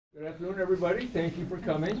Good afternoon, everybody. Thank you for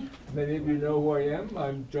coming. Many of you know who I am.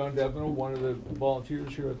 I'm John Devenel, one of the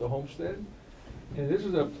volunteers here at the homestead. And this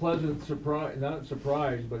is a pleasant surprise, not a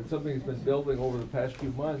surprise, but something that's been building over the past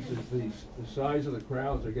few months is the size of the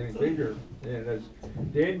crowds are getting bigger. And as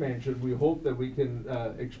Dan mentioned, we hope that we can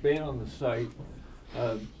expand on the site,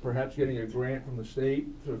 perhaps getting a grant from the state.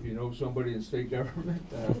 So if you know somebody in state government,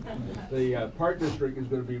 the Park District is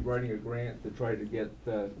going to be writing a grant to try to get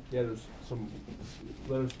us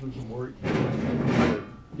let us do some work to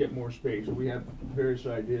get more space. So we have various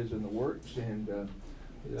ideas in the works, and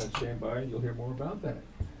stand by and you'll hear more about that.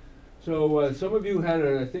 So some of you had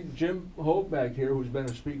I think Jim Hope back here, who's been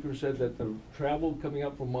a speaker, said that the travel coming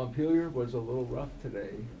up from Montpelier was a little rough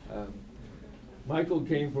today. Michael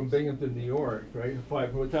came from Binghamton, New York, right?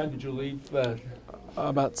 What time did you leave?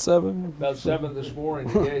 About 7. About 7 this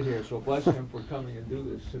morning to get here. So bless him for coming and do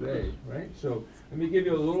this today, right? So let me give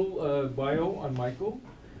you a little bio on Michael.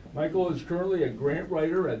 Michael is currently a grant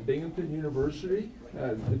writer at Binghamton University,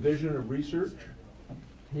 Division of Research.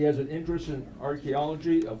 He has an interest in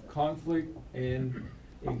archaeology of conflict and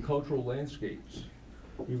in cultural landscapes.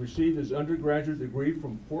 He received his undergraduate degree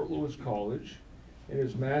from Fort Lewis College and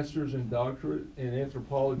his master's and doctorate in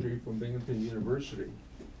anthropology from Binghamton University.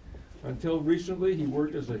 Until recently, he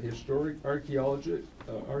worked as a historic archaeologist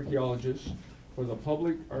for the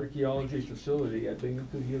Public Archaeology Facility at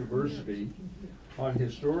Binghamton University on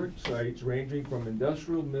historic sites ranging from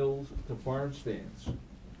industrial mills to farm stands.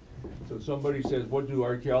 So somebody says, what do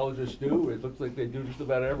archaeologists do? It looks like they do just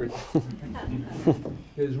about everything.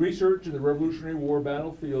 His research in the Revolutionary War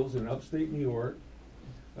battlefields in upstate New York,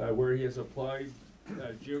 where he has applied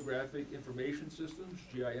geographic information systems,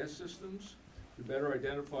 GIS systems, to better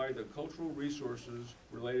identify the cultural resources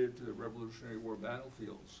related to the Revolutionary War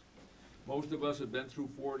battlefields. Most of us have been through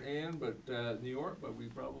Fort Anne, New York, but we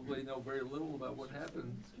probably know very little about what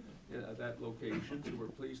happened at that location. So we're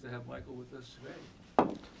pleased to have Michael with us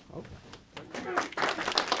today.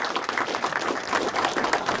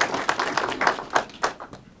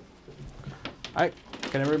 Hi,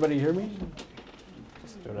 can everybody hear me?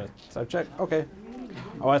 Just doing a sound check. Okay.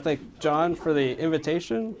 I want to thank John for the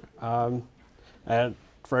invitation and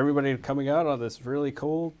for everybody coming out on this really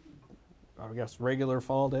cold, I guess, regular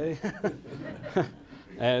fall day.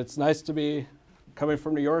 And it's nice to be coming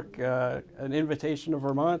from New York, an invitation to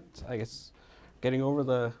Vermont. I guess getting over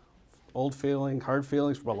the hard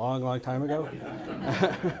feelings from a long, long time ago.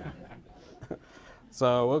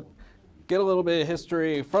 So we'll get a little bit of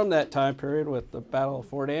history from that time period with the Battle of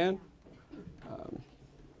Fort Anne.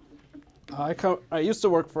 I used to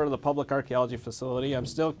work for the Public Archaeology Facility. I'm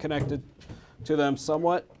still connected to them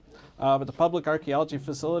somewhat, but the Public Archaeology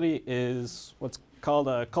Facility is what's called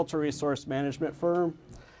a cultural resource management firm,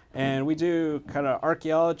 and we do kind of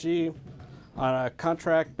archaeology on a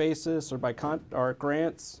contract basis or by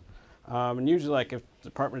grants. And usually, like if the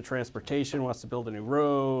Department of Transportation wants to build a new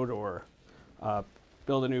road or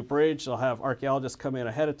build a new bridge, they'll have archaeologists come in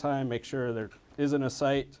ahead of time, make sure there isn't a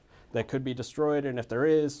site that could be destroyed, and if there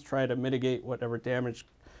is, try to mitigate whatever damage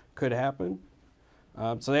could happen.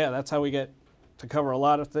 So yeah, that's how we get to cover a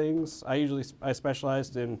lot of things. I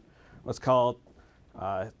specialized in what's called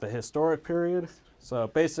the historic period. So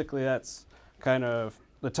basically, that's kind of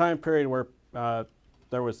the time period where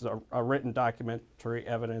there was a written documentary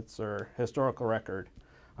evidence or historical record.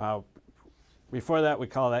 Before that, we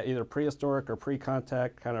call that either prehistoric or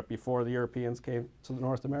pre-contact, kind of before the Europeans came to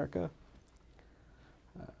North America.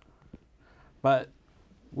 But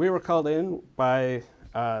we were called in by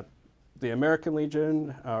the American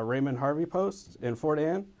Legion Raymond Harvey Post in Fort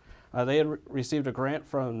Anne. They had received a grant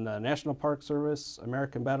from the National Park Service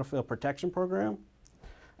American Battlefield Protection Program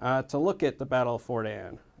to look at the Battle of Fort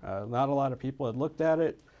Anne. Not a lot of people had looked at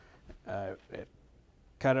it.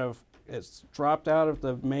 It's dropped out of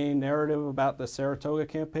the main narrative about the Saratoga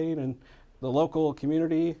campaign, and the local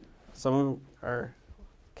community, some of them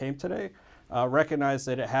came today, recognized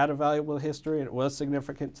that it had a valuable history and it was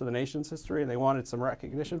significant to the nation's history, and they wanted some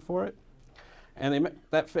recognition for it. And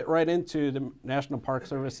that fit right into the National Park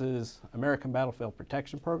Service's American Battlefield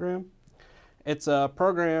Protection Program. It's a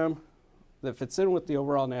program that fits in with the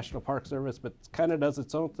overall National Park Service, but kind of does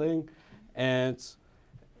its own thing. And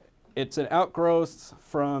it's an outgrowth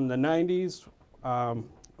from the 90s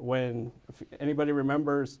when, if anybody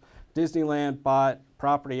remembers, Disneyland bought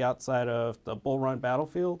property outside of the Bull Run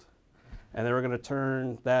battlefield, and they were going to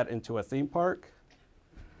turn that into a theme park.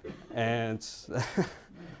 And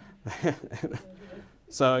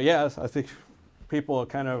so, yes, I think people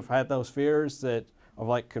kind of had those fears of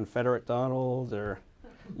like Confederate Donald or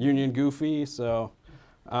Union Goofy. So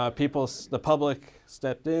The public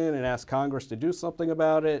stepped in and asked Congress to do something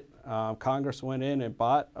about it. Congress went in and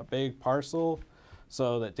bought a big parcel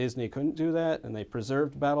so that Disney couldn't do that, and they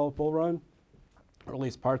preserved Battle of Bull Run, or at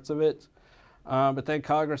least parts of it. But then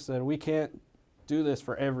Congress said, we can't do this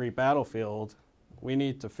for every battlefield. We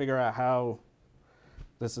need to figure out how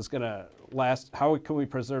this is going to last. How can we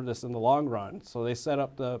preserve this in the long run? So they set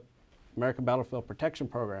up the American Battlefield Protection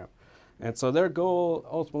Program. And so their goal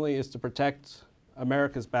ultimately is to protect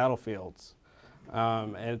America's battlefields.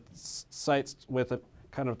 And sites with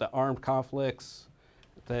kind of the armed conflicts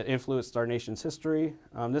that influenced our nation's history.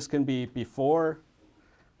 This can be before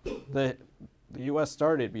the U.S.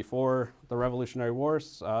 started, before the Revolutionary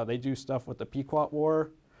Wars. They do stuff with the Pequot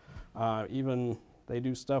War. Even they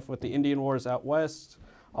do stuff with the Indian Wars out west,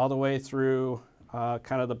 all the way through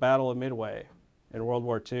kind of the Battle of Midway in World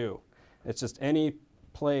War II. It's just any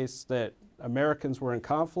place that Americans were in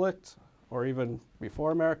conflict, or even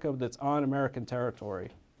before America, that's on American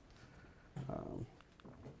territory.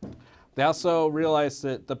 They also realized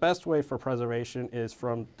that the best way for preservation is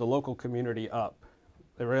from the local community up.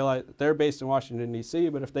 They realize they're based in Washington, D.C.,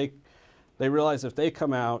 but if they realize if they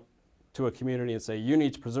come out to a community and say, you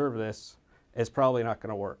need to preserve this, it's probably not going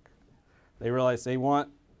to work. They realize they want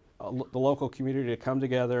the local community to come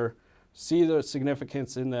together, see the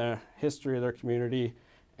significance in the history of their community,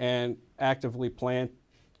 and actively plan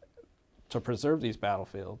to preserve these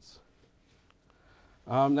battlefields.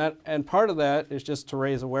 And part of that is just to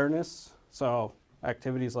raise awareness. So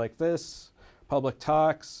activities like this, public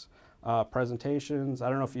talks, presentations. I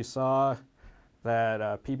don't know if you saw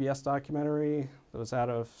that PBS documentary that was out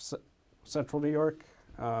of Central New York.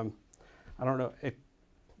 I don't know, it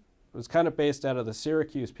was kind of based out of the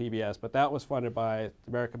Syracuse PBS, but that was funded by the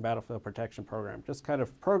American Battlefield Protection Program. Just kind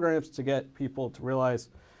of programs to get people to realize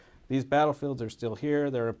these battlefields are still here,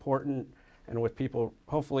 they're important, and with people,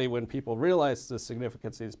 hopefully when people realize the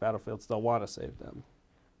significance of these battlefields, they'll want to save them.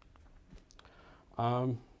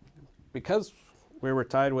 Because we were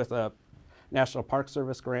tied with a National Park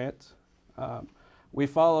Service grant, we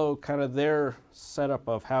follow kind of their setup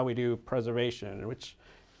of how we do preservation, which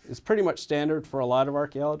is pretty much standard for a lot of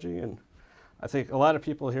archaeology. And I think a lot of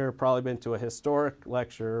people here have probably been to a historic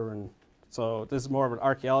lecture, and so this is more of an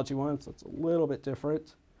archaeology one, so it's a little bit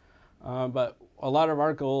different. But a lot of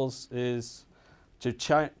our goals is to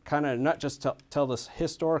kind of not just tell this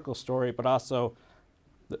historical story, but also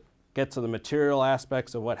get to the material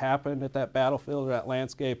aspects of what happened at that battlefield or that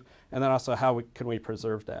landscape, and then also how can we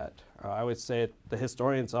preserve that. I would say the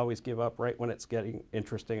historians always give up right when it's getting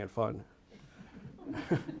interesting and fun.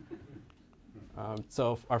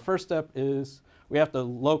 So our first step is we have to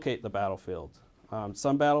locate the battlefield.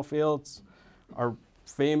 Some battlefields are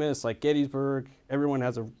famous, like Gettysburg. Everyone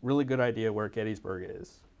has a really good idea where Gettysburg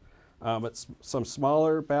is. But some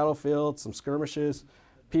smaller battlefields, some skirmishes,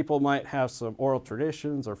 people might have some oral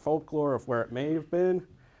traditions or folklore of where it may have been,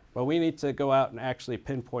 but we need to go out and actually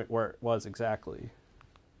pinpoint where it was exactly.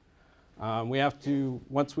 We have to,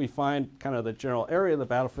 once we find kind of the general area of the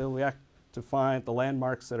battlefield, we have to find the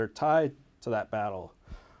landmarks that are tied to that battle.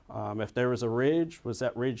 If there was a ridge, was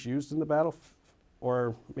that ridge used in the battle,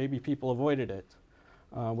 or maybe people avoided it?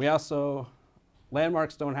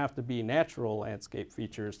 Landmarks don't have to be natural landscape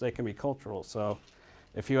features, they can be cultural. So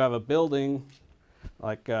if you have a building,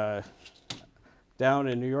 like down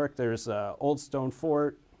in New York, there's an old stone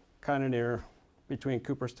fort, kind of near between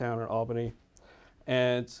Cooperstown and Albany.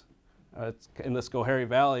 And it's in the Schoharie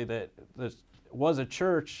Valley that was a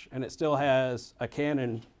church, and it still has a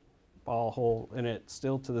cannonball hole in it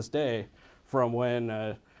still to this day from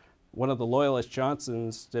when one of the Loyalist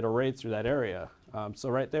Johnsons did a raid through that area. So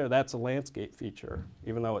right there, that's a landscape feature,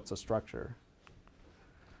 even though it's a structure.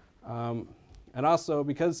 And also,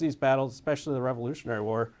 because these battles, especially the Revolutionary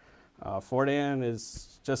War, Fort Anne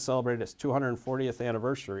is just celebrated its 240th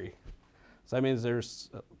anniversary. So that means there's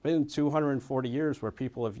been 240 years where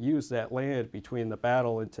people have used that land between the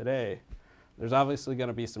battle and today. There's obviously going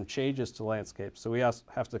to be some changes to landscape, so we also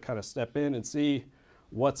have to kind of step in and see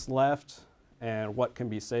what's left and what can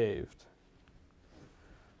be saved.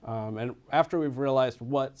 And after we've realized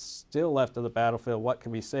what's still left of the battlefield, what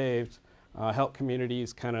can be saved, help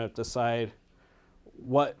communities kind of decide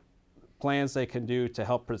what plans they can do to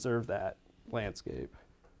help preserve that landscape.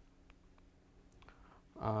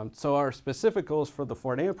 So our specific goals for the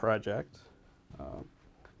Fort Anne project,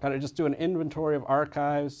 kind of just do an inventory of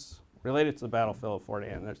archives related to the battlefield of Fort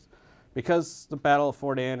Anne. Because the Battle of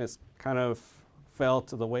Fort Anne is kind of fell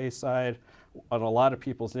to the wayside on a lot of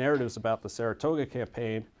people's narratives about the Saratoga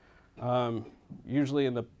campaign, usually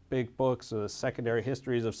in the big books or the secondary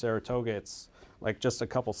histories of Saratoga, it's like just a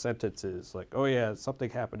couple sentences, like, oh yeah, something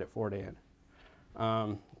happened at Fort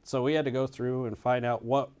Anne. So we had to go through and find out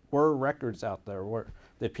what were records out there.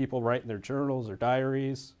 Did people write in their journals or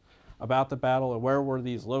diaries about the battle, and where were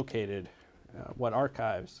these located? What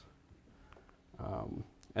archives?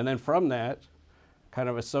 And then from that, kind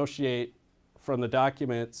of associate from the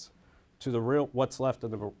documents to the real what's left in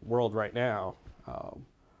the world right now.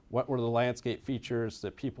 What were the landscape features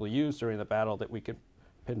that people used during the battle that we could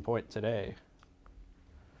pinpoint today?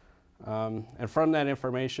 And from that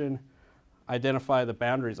information, identify the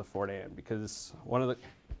boundaries of Fort Anne, because one of the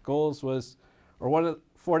goals was,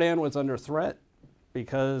 Fort Anne was under threat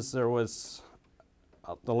because there was,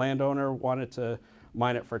 the landowner wanted to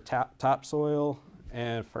mine it for topsoil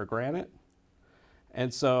and for granite.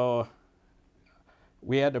 And so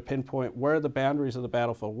we had to pinpoint where the boundaries of the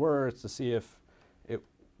battlefield were to see if it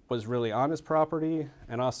was really on his property,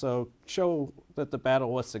 and also show that the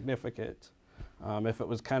battle was significant. If it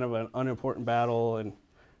was kind of an unimportant battle and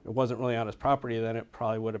it wasn't really on his property, then it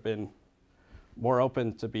probably would have been more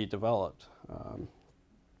open to be developed.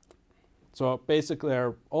 So basically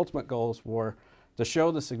our ultimate goals were to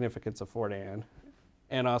show the significance of Fort Anne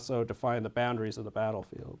and also define the boundaries of the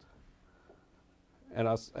battlefield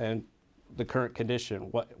and the current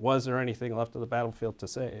condition. Was there anything left of the battlefield to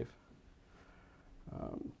save?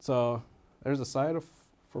 So there's a site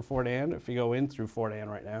for Fort Anne if you go in through Fort Anne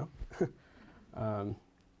right now.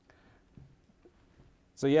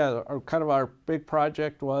 So yeah, our big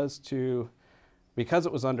project was to, because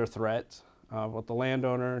it was under threat, with the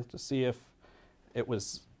landowner, to see if it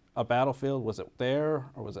was a battlefield, was it there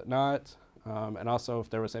or was it not, and also if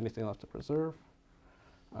there was anything left to preserve.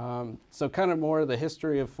 So kind of more the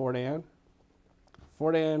history of Fort Anne.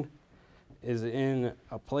 Fort Anne is in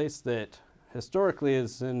a place that historically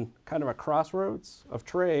is in kind of a crossroads of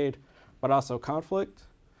trade, but also conflict.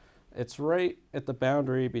 It's right at the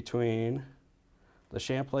boundary between the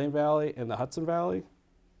Champlain Valley and the Hudson Valley.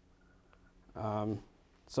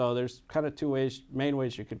 So there's kind of two main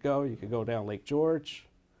ways you could go. You could go down Lake George,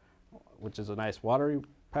 which is a nice watery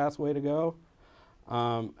pathway to go,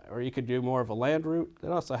 or you could do more of a land route. It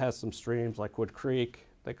also has some streams like Wood Creek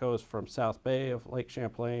that goes from South Bay of Lake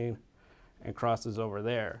Champlain and crosses over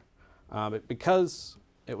there. Because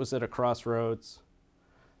it was at a crossroads,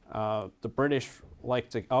 the British like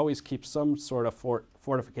to always keep some sort of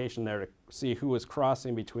fortification there to see who was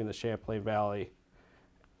crossing between the Champlain Valley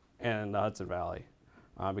and the Hudson Valley.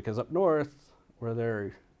 Because up north, where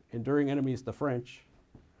they're enduring enemies, the French,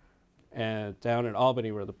 and down in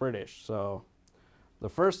Albany were the British. So the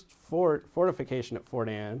first fortification at Fort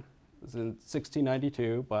Anne was in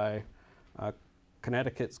 1692 by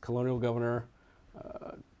Connecticut's colonial governor,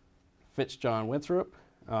 Fitzjohn Winthrop.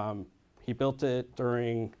 He built it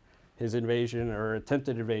during his invasion or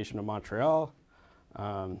attempted invasion of Montreal.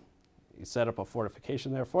 He set up a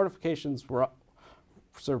fortification there. Fortifications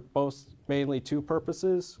served both mainly two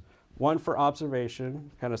purposes. One for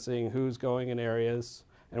observation, kind of seeing who's going in areas,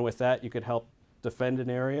 and with that you could help defend an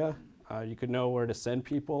area. You could know where to send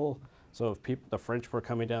people. So if the French were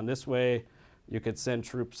coming down this way, you could send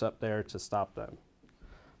troops up there to stop them.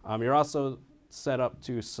 You're also set up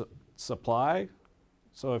to supply.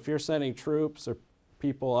 So if you're sending troops or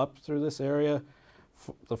people up through this area,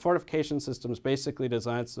 the fortification system is basically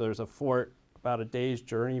designed so there's a fort about a day's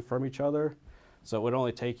journey from each other. So it would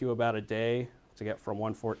only take you about a day to get from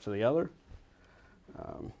one fort to the other.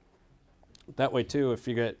 That way too,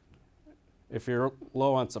 if you're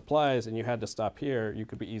low on supplies and you had to stop here, you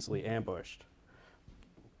could be easily ambushed.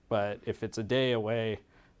 But if it's a day away,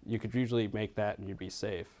 you could usually make that and you'd be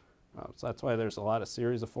safe. So that's why there's a lot of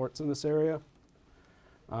series of forts in this area.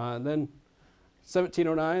 And then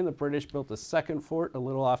 1709, the British built a second fort a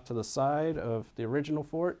little off to the side of the original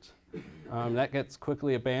fort. That gets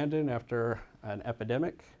quickly abandoned after an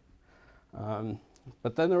epidemic.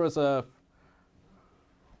 But then there was a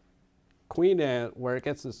Queen Anne, where it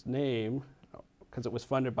gets its name, because it was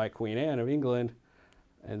funded by Queen Anne of England.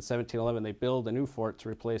 In 1711, they build a new fort to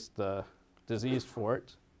replace the diseased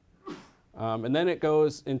fort. And then it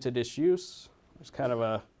goes into disuse. There's kind of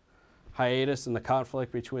a hiatus in the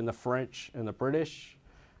conflict between the French and the British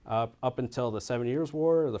up until the 7 Years'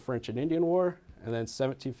 War, or the French and Indian War. And then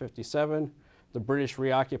 1757, the British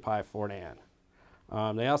reoccupy Fort Anne.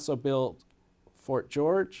 They also built Fort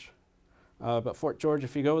George. But Fort George,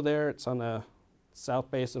 if you go there, it's on the south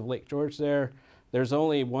base of Lake George there. There's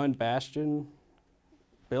only one bastion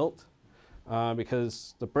built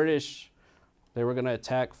because the British, they were going to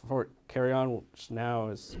attack Fort Carillon, which now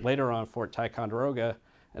is later on Fort Ticonderoga,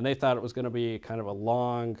 and they thought it was going to be kind of a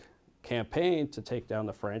long campaign to take down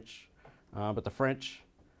the French. But the French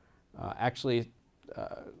actually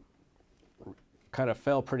kind of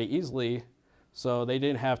fell pretty easily, so they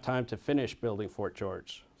didn't have time to finish building Fort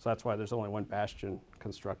George. So that's why there's only one bastion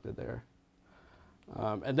constructed there.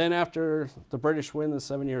 And then after the British win the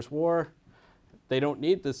 7 Years' War, they don't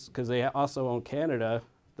need this because they also own Canada.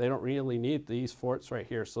 They don't really need these forts right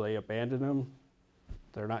here, so they abandon them.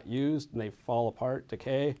 They're not used and they fall apart,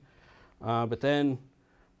 decay. But then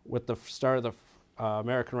with the start of the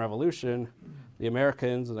American Revolution, the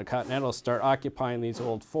Americans and the Continentals start occupying these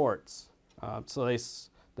old forts. So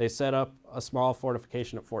they set up a small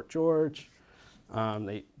fortification at Fort George.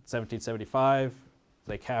 1775,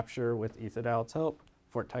 they capture, with Ethan Allen's help,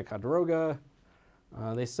 Fort Ticonderoga.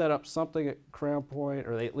 They set up something at Crown Point,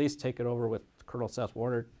 or they at least take it over with Colonel Seth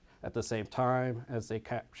Warner at the same time as they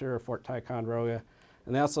capture Fort Ticonderoga.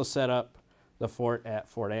 And they also set up the fort at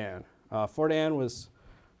Fort Anne. Fort Anne was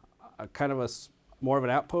kind of more of an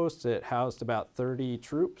outpost. It housed about 30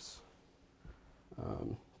 troops.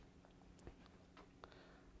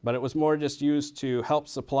 But it was more just used to help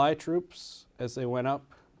supply troops as they went up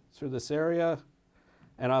through this area,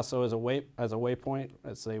 and also as a waypoint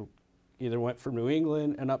as they either went from New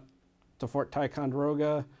England and up to Fort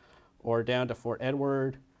Ticonderoga or down to Fort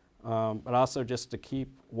Edward, but also just to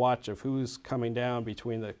keep watch of who's coming down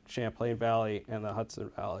between the Champlain Valley and the Hudson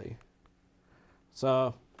Valley.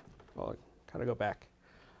 So I'll kind of go back.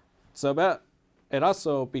 So and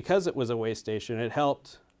also because it was a way station, it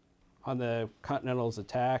helped on the Continentals'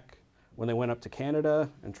 attack when they went up to Canada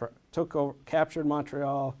and captured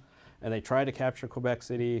Montreal, and they tried to capture Quebec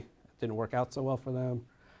City. It didn't work out so well for them.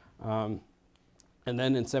 And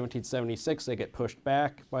then in 1776, they get pushed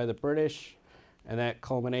back by the British, and that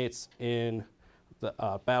culminates in the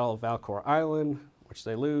Battle of Valcour Island, which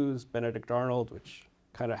they lose. Benedict Arnold, which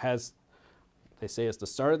kind of they say is the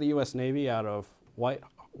start of the U.S. Navy out of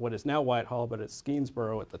what is now Whitehall, but it's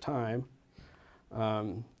Skenesboro at the time.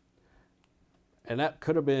 And that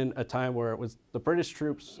could have been a time where it was the British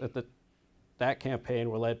troops at that campaign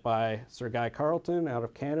were led by Sir Guy Carleton out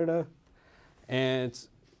of Canada. And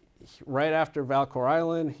right after Valcour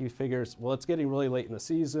Island, he figures, well, it's getting really late in the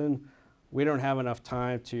season. We don't have enough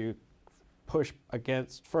time to push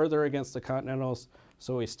further against the Continentals.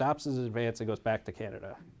 So he stops his advance and goes back to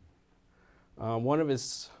Canada. One of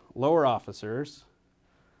his lower officers,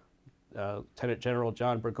 Lieutenant General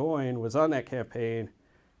John Burgoyne, was on that campaign,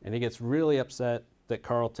 and he gets really upset that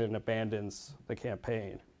Carleton abandons the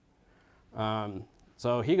campaign.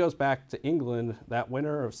 So he goes back to England that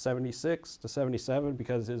winter of 76 to 77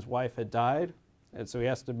 because his wife had died, and so he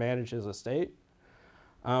has to manage his estate.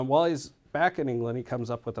 While he's back in England, he comes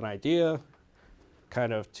up with an idea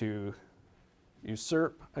kind of to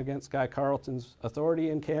usurp against Guy Carleton's authority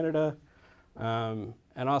in Canada, and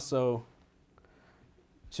also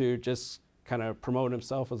to just kind of promote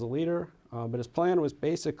himself as a leader. But his plan was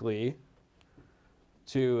basically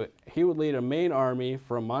he would lead a main army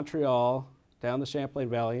from Montreal down the Champlain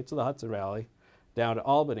Valley into the Hudson Valley, down to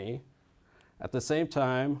Albany. At the same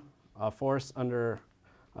time, a force under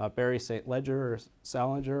Barry St. Leger or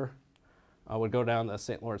Salinger would go down the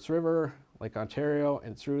St. Lawrence River, Lake Ontario,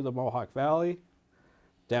 and through the Mohawk Valley,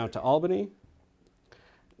 down to Albany.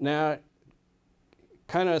 Now,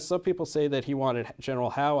 kind of some people say that he wanted General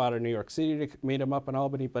Howe out of New York City to meet him up in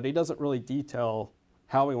Albany, but he doesn't really detail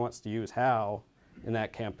how he wants to use Howe in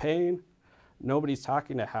that campaign. Nobody's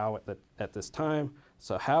talking to Howe at this time,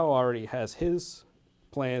 so Howe already has his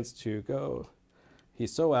plans to go.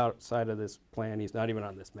 He's so outside of this plan, he's not even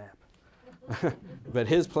on this map. But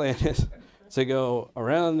his plan is to go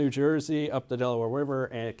around New Jersey, up the Delaware River,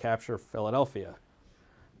 and capture Philadelphia.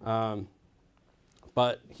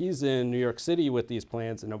 But he's in New York City with these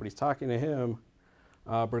plans, and nobody's talking to him.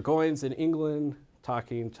 Burgoyne's in England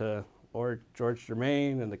talking to Lord George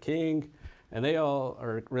Germain and the King, and they all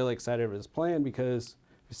are really excited with his plan because,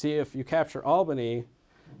 you see, if you capture Albany,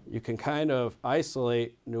 you can kind of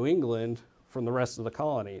isolate New England from the rest of the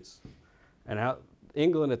colonies. And how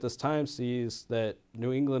England at this time sees that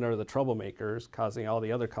New England are the troublemakers, causing all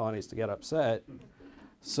the other colonies to get upset.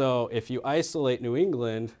 So if you isolate New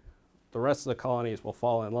England, the rest of the colonies will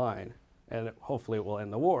fall in line, and hopefully it will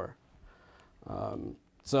end the war. And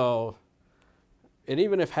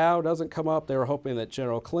even if Howe doesn't come up, they were hoping that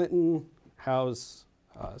General Clinton, Howe's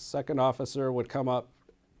second officer, would come up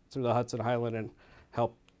through the Hudson Highland and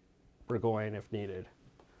help Burgoyne if needed.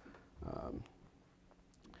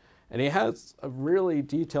 And he has a really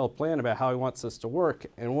detailed plan about how he wants this to work.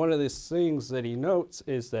 And one of these things that he notes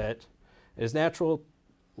is that it is natural,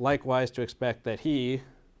 likewise, to expect that he,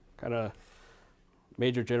 kind of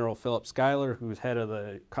Major General Philip Schuyler, who's head of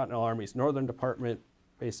the Continental Army's Northern Department,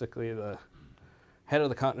 basically the head of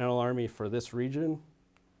the Continental Army for this region.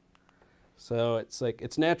 So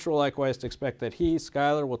it's natural likewise to expect that he,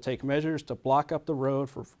 Schuyler, will take measures to block up the road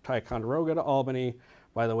from Ticonderoga to Albany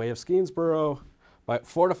by the way of Skenesborough, by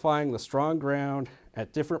fortifying the strong ground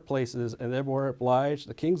at different places, and therefore oblige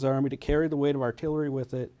the King's army to carry the weight of artillery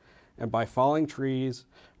with it, and by falling trees,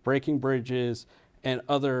 breaking bridges, and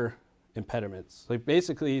other impediments. Like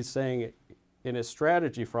basically he's saying in his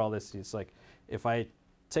strategy for all this, he's like, if I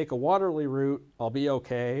take a waterly route, I'll be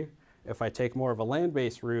okay. If I take more of a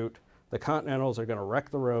land-based route, the Continentals are going to wreck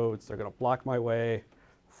the roads, they're going to block my way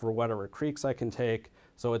for whatever creeks I can take,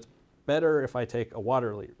 so it's better if I take a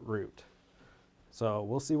waterly route. So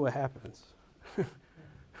we'll see what happens.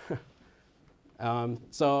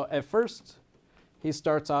 So at first, he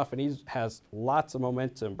starts off and he has lots of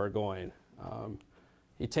momentum, Burgoyne.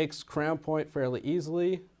 He takes Crown Point fairly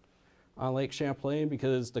easily on Lake Champlain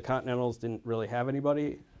because the Continentals didn't really have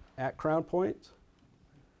anybody at Crown Point.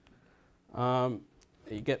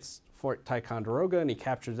 He gets Fort Ticonderoga and he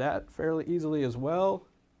captures that fairly easily as well.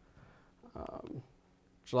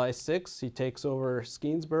 July 6th, he takes over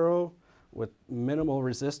Skenesborough with minimal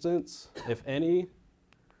resistance, if any.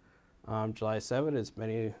 July 7th, as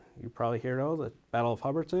many you probably here know, the Battle of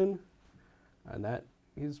Hubbardton, and that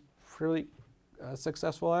he's fairly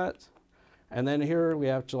successful at. And then here we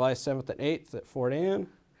have July 7th and 8th at Fort Anne,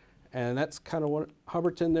 and that's kind of what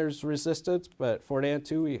Hubbardton, there's resistance, but Fort Anne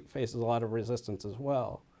too, he faces a lot of resistance as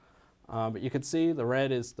well. But you can see the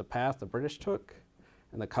red is the path the British took,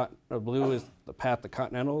 and the blue is the path the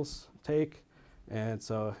Continentals take, and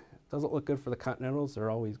so it doesn't look good for the Continentals. They're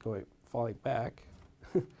always falling back.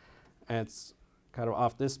 And it's kind of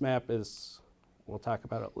off this map is, we'll talk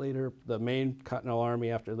about it later, the main Continental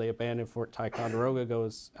Army after they abandon Fort Ticonderoga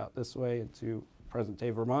goes out this way into present-day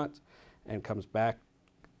Vermont and comes back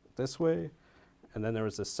this way. And then there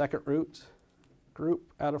was a second group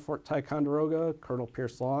out of Fort Ticonderoga, Colonel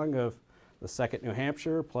Pierce Long of the 2nd New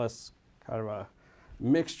Hampshire, plus kind of a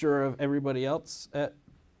mixture of everybody else at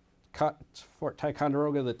Fort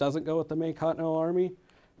Ticonderoga that doesn't go with the main Continental Army,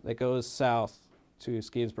 that goes south to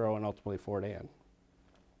Skenesborough and ultimately Fort Anne.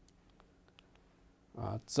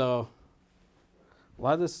 So a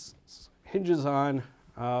lot of this hinges on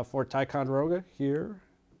Fort Ticonderoga here,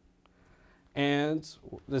 and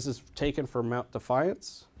this is taken from Mount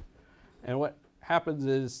Defiance. And what happens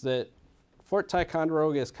is that Fort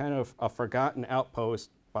Ticonderoga is kind of a forgotten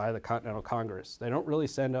outpost by the Continental Congress. They don't really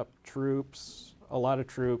send up troops, a lot of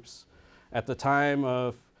troops. At the time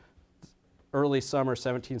of early summer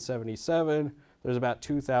 1777, there's about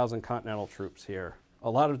 2,000 Continental troops here. A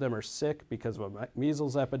lot of them are sick because of a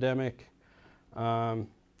measles epidemic.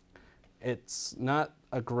 It's not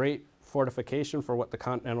a great fortification for what the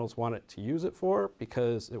Continentals wanted to use it for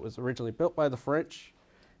because it was originally built by the French.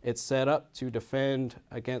 It's set up to defend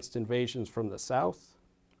against invasions from the south,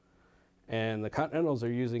 and the Continentals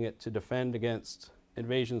are using it to defend against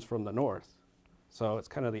invasions from the north. So it's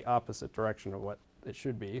kind of the opposite direction of what it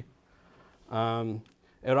should be.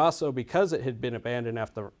 It also, because it had been abandoned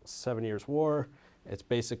after the 7 Years' War, it's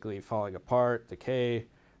basically falling apart, decay.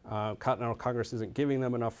 Continental Congress isn't giving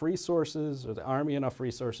them enough resources or the Army enough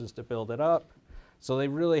resources to build it up. So they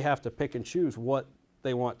really have to pick and choose what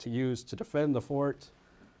they want to use to defend the fort.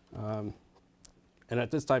 And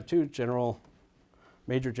at this time too,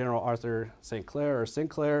 Major General Arthur St. Clair, or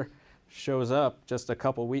Sinclair, shows up just a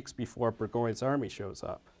couple weeks before Burgoyne's army shows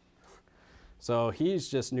up. So he's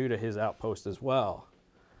just new to his outpost as well.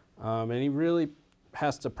 And he really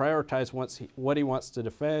has to prioritize what he wants to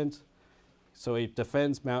defend. So he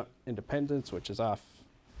defends Mount Independence, which is off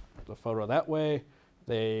the photo that way.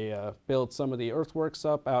 They build some of the earthworks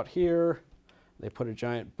up out here. They put a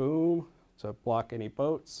giant boom to block any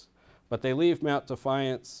boats, but they leave Mount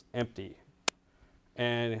Defiance empty.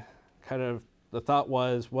 And kind of the thought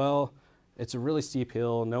was, well, it's a really steep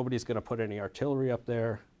hill. Nobody's going to put any artillery up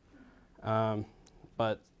there.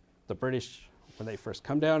 But the British, when they first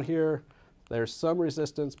come down here, there's some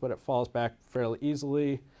resistance, but it falls back fairly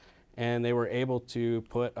easily. And they were able to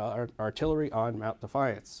put artillery on Mount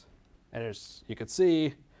Defiance. And as you can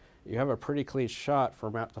see, you have a pretty clean shot for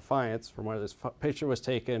Mount Defiance from where this picture was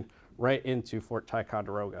taken right into Fort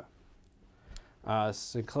Ticonderoga.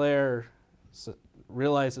 Sinclair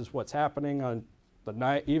realizes what's happening on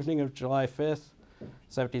the evening of July 5th,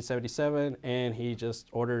 1777, and he just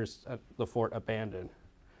orders the fort abandoned.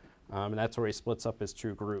 And that's where he splits up his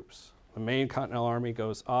two groups. The main Continental Army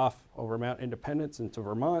goes off over Mount Independence into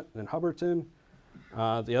Vermont and Hubbardton.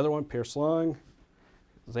 The other one, Pierce Long,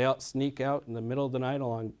 they sneak out in the middle of the night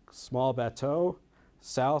along Small Bateau,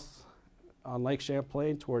 south on Lake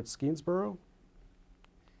Champlain towards Skenesborough.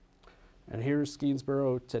 And here's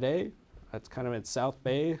Skeensboro today. That's kind of in South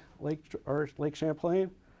Bay, Lake Champlain.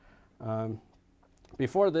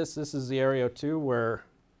 Before this is the area too where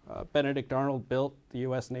Benedict Arnold built the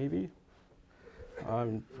U.S. Navy.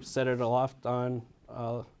 Set it aloft on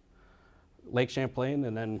Lake Champlain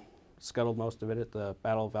and then scuttled most of it at the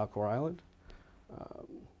Battle of Valcour Island.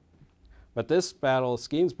 But this battle,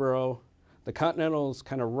 Skeensboro, the Continentals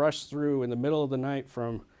kind of rushed through in the middle of the night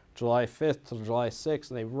from July 5th to July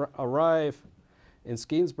 6th, and they arrive in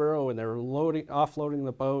Skeensboro and they're offloading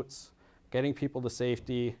the boats, getting people to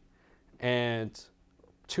safety, and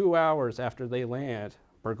 2 hours after they land,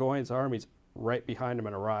 Burgoyne's army's right behind them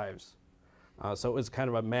and arrives. So it was kind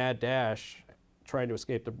of a mad dash trying to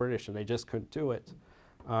escape the British, and they just couldn't do it.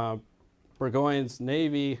 Burgoyne's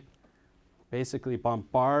navy basically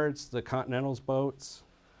bombards the Continentals' boats.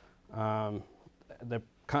 The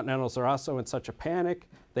Continentals are also in such a panic,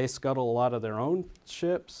 they scuttle a lot of their own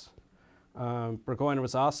ships. Burgoyne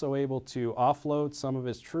was also able to offload some of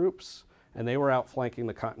his troops, and they were outflanking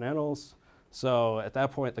the Continentals. So at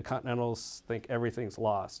that point, the Continentals think everything's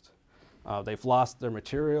lost. They've lost their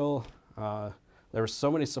material. There were so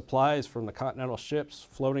many supplies from the Continental ships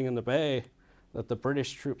floating in the bay that the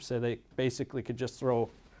British troops said they basically could just throw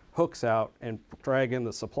hooks out and drag in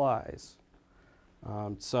the supplies.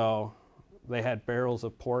 So they had barrels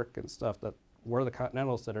of pork and stuff that were the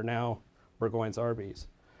Continentals that are now Burgoyne's armies.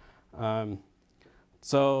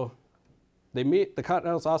 So the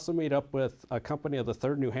Continentals also meet up with a company of the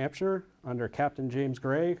 3rd New Hampshire under Captain James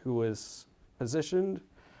Gray, who was positioned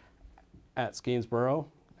at Skeensboro.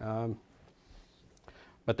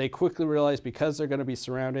 But they quickly realize because they're going to be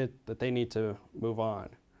surrounded that they need to move on.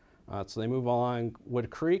 So they move along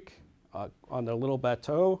Wood Creek on their little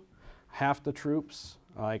bateau. Half the troops,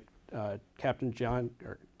 like Captain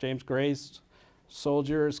James Gray's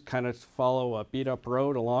soldiers, kind of follow a beat-up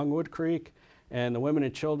road along Wood Creek, and the women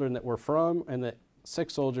and children that were from, and the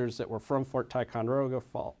 6 soldiers that were from Fort Ticonderoga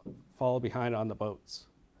follow behind on the boats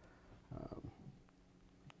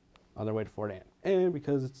on their way to Fort Anne. And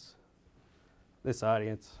because it's this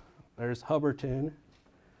audience, there's Hubbardton,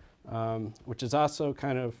 which is also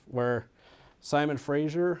kind of where Simon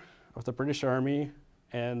Fraser of the British Army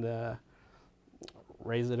and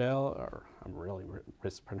Raisdell, or I'm really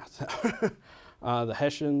mispronouncing that, the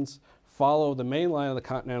Hessians follow the main line of the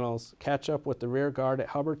Continentals, catch up with the rear guard at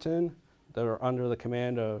Hubbardton that are under the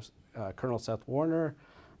command of Colonel Seth Warner.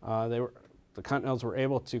 The Continentals were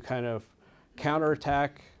able to kind of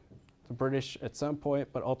counterattack the British at some point,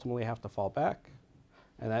 but ultimately have to fall back,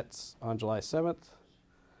 and that's on July 7th.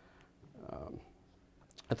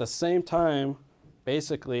 At the same time,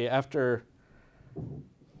 basically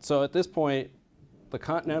so at this point, the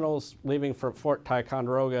Continentals leaving from Fort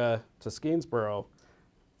Ticonderoga to Skeensboro,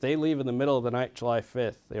 they leave in the middle of the night, July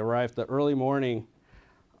 5th. They arrive the early morning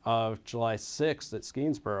of July 6th at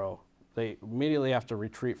Skeensboro. They immediately have to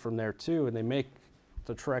retreat from there too, and they make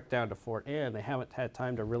the trek down to Fort Anne. They haven't had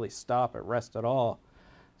time to really stop at rest at all.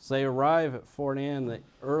 So they arrive at Fort Anne the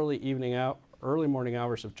early morning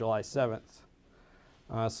hours of July 7th.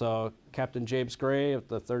 So Captain James Gray of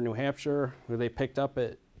the 3rd New Hampshire, who they picked up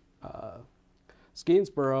at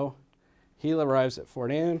Skeensboro, he arrives at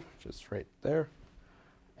Fort Anne, which is right there,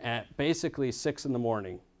 at basically 6 in the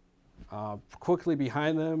morning. Quickly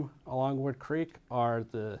behind them along Wood Creek are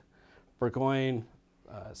the Burgoyne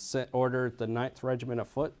ordered the 9th Regiment of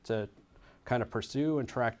Foot to kind of pursue and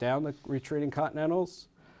track down the retreating Continentals.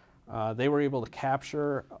 They were able to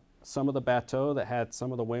capture some of the bateau that had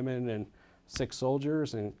some of the women and 6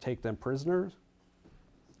 soldiers and take them prisoners.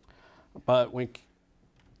 But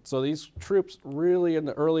so these troops really in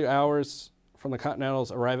the early hours from the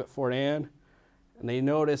Continentals arrive at Fort Anne, and they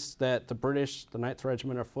notice that the British, the 9th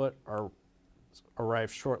Regiment of Foot,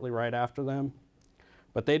 arrive shortly right after them.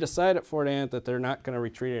 But they decide at Fort Anne that they're not going to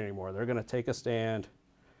retreat anymore. They're going to take a stand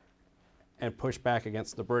and push back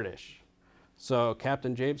against the British. So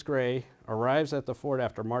Captain James Gray arrives at the fort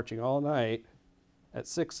after marching all night at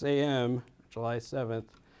 6 a.m., July 7th,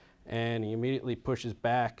 and he immediately pushes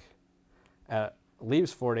back,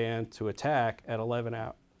 leaves Fort Anne to attack at 11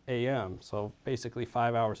 a.m., so basically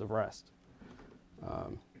 5 hours of rest.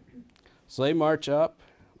 So they march up,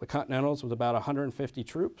 the Continentals, with about 150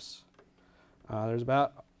 troops. There's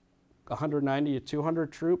about 190 to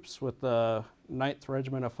 200 troops with the 9th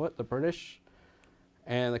Regiment of Foot, the British,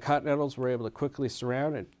 and the Continentals were able to quickly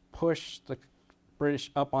surround and push the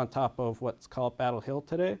British up on top of what's called Battle Hill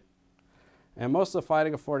today. And most of the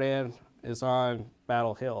fighting of Fort Anne is on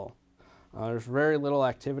Battle Hill. There's very little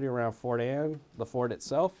activity around Fort Anne, the fort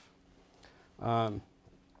itself. So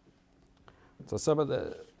some of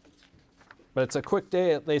the but it's a quick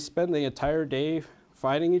day. They spend the entire day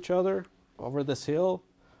fighting each other over this hill,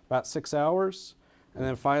 about 6 hours. And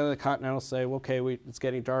then finally the Continentals say, well, okay, it's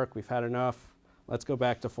getting dark, we've had enough. Let's go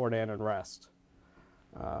back to Fort Anne and rest.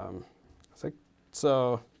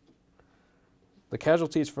 So the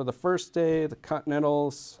casualties for the first day, the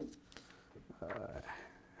Continentals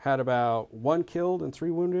had about 1 killed and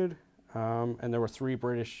 3 wounded, and there were 3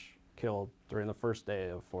 British killed during the first day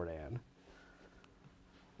of Fort Anne.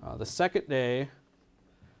 The second day,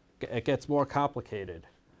 it gets more complicated.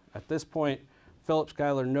 At this point, Philip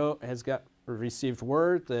Schuyler has received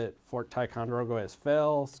word that Fort Ticonderoga has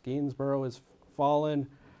fell, Skenesborough has fallen,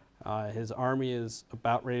 his army is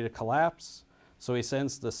about ready to collapse, so he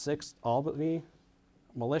sends the 6th Albany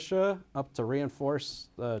Militia up to reinforce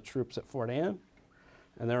the troops at Fort Anne,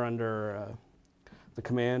 and they're under the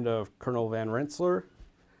command of Colonel Van Rensselaer,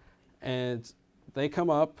 and they come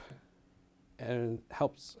up and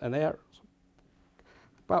and they are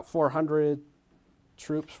about 400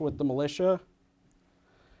 troops with the militia.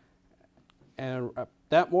 And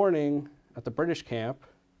that morning at the British camp,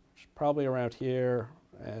 which is probably around here,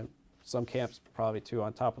 and some camps probably too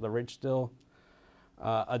on top of the ridge still,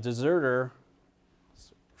 a deserter,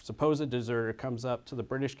 supposed deserter, comes up to the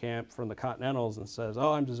British camp from the Continentals and says,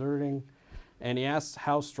 oh, I'm deserting. And he asks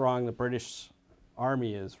how strong the British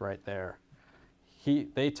army is right there.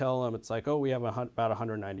 They tell him, it's like, oh, we have about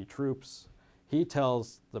 190 troops. He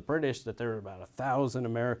tells the British that there are about 1,000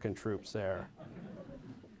 American troops there.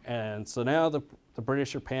 And so now the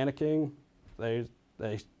British are panicking. They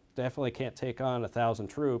definitely can't take on 1,000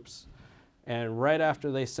 troops. And right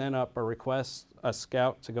after they sent up a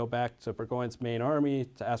scout to go back to Burgoyne's main army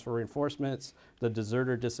to ask for reinforcements, the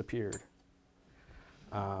deserter disappeared.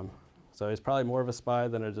 So he's probably more of a spy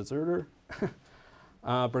than a deserter.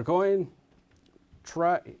 Burgoyne,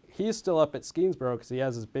 he's still up at Skenesborough because he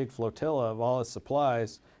has his big flotilla of all his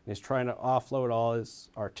supplies, and he's trying to offload all his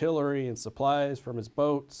artillery and supplies from his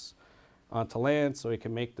boats onto land so he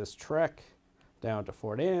can make this trek down to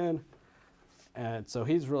Fort Anne. And so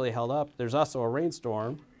he's really held up. There's also a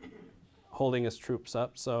rainstorm holding his troops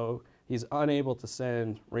up, so he's unable to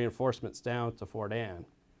send reinforcements down to Fort Anne.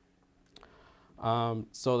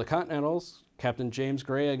 So the Continentals, Captain James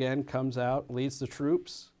Gray again comes out, leads the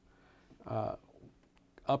troops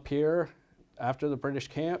up here after the British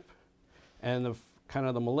camp, and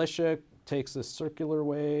the militia takes this circular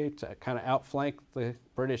way to kind of outflank the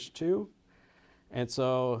British too. And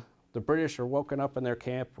so the British are woken up in their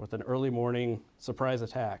camp with an early morning surprise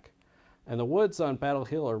attack. And the woods on Battle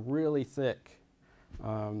Hill are really thick.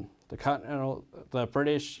 The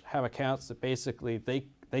British have accounts that basically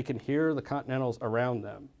they can hear the Continentals around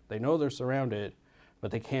them. They know they're surrounded,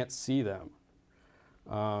 but they can't see them.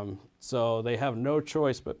 So they have no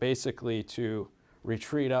choice but basically to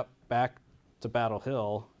retreat up back to Battle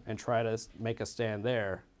Hill and try to make a stand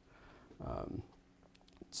there.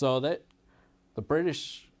 So that the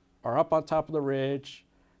British are up on top of the ridge,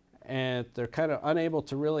 and they're kind of unable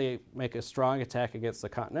to really make a strong attack against the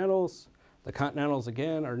Continentals. The Continentals,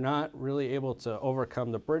 again, are not really able to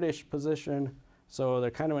overcome the British position, so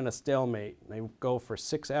they're kind of in a stalemate. They go for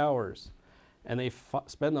 6 hours, and they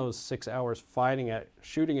spend those 6 hours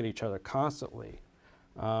shooting at each other constantly.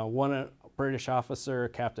 One British officer,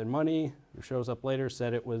 Captain Money, who shows up later,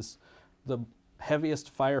 said it was the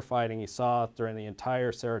heaviest firefighting he saw during the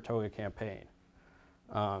entire Saratoga campaign.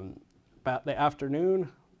 About the afternoon,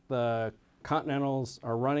 the Continentals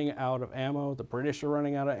are running out of ammo, the British are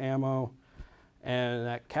running out of ammo, and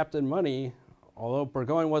that Captain Money, although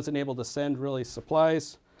Burgoyne wasn't able to send really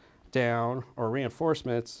supplies down or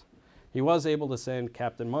reinforcements, he was able to send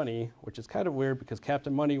Captain Money, which is kind of weird because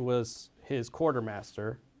Captain Money was his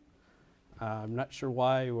quartermaster. I'm not sure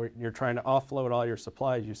why you're trying to offload all your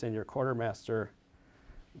supplies, you send your quartermaster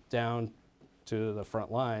down to the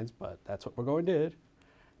front lines, but that's what Burgoyne did.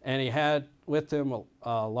 And he had with him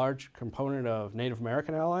a large component of Native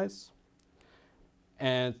American allies.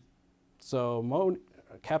 And so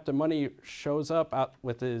Captain Money shows up out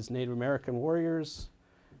with his Native American warriors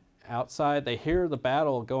outside. They hear the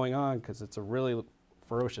battle going on because it's a really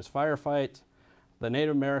ferocious firefight. The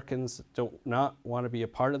Native Americans do not want to be a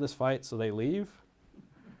part of this fight, so they leave.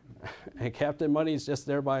 And Captain Money's just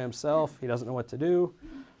there by himself. He doesn't know what to do.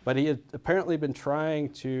 But he had apparently been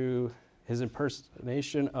trying his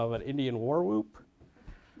impersonation of an Indian war whoop.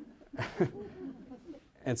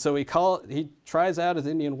 And so he tries out his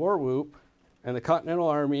Indian war whoop, and the Continental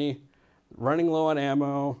Army, running low on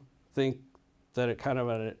ammo, think that it kind of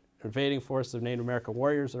an invading force of Native American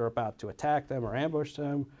warriors are about to attack them or ambush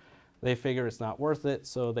them. They figure it's not worth it,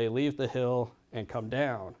 so they leave the hill and come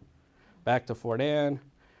down back to Fort Anne.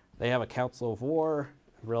 they have a council of war,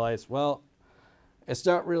 realize, well, it's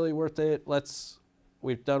not really worth it.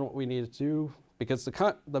 We've done what we needed to do. Because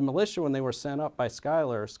the militia, when they were sent up by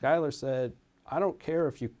Schuyler said, I don't care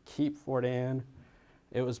if you keep Fort Anne.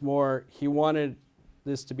 It was more, he wanted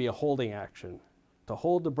this to be a holding action, to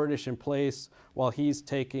hold the British in place while he's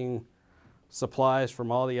taking supplies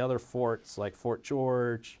from all the other forts like Fort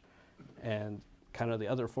George and kind of the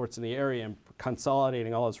other forts in the area and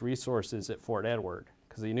consolidating all his resources at Fort Edward.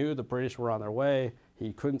 Because he knew the British were on their way,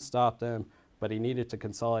 he couldn't stop them, but he needed to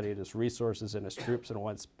consolidate his resources and his troops in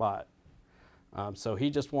one spot. So he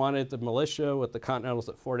just wanted the militia with the Continentals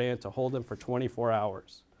at Fort Anne to hold them for 24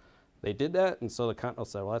 hours. They did that, and so the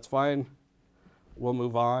Continentals said, well, that's fine. We'll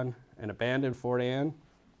move on and abandon Fort Anne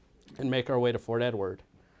and make our way to Fort Edward.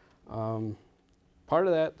 Part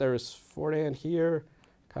of that, there's Fort Anne here,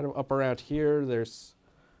 kind of up around here. There's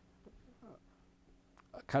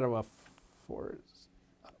kind of a fort.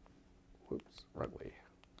 Whoops, wrong way.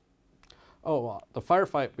 Oh, the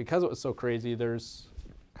firefight, because it was so crazy, there's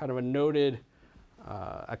kind of a noted,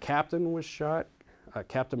 a captain was shot,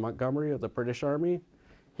 Captain Montgomery of the British Army.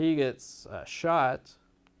 He gets shot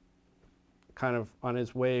kind of on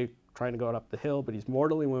his way trying to go up the hill, but he's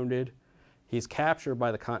mortally wounded. He's captured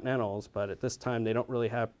by the Continentals, but at this time they don't really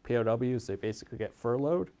have POWs. They basically get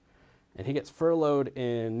furloughed. And he gets furloughed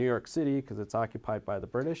in New York City because it's occupied by the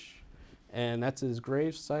British. And that's his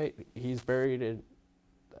grave site. He's buried in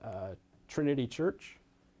Trinity Church,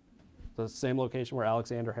 the same location where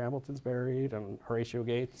Alexander Hamilton's buried and Horatio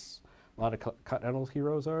Gates, a lot of Continental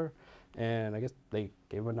heroes are. And I guess they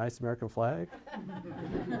gave him a nice American flag.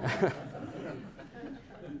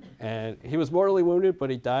 And he was mortally wounded,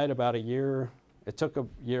 but he died about a year. It took a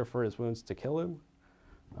year for his wounds to kill him.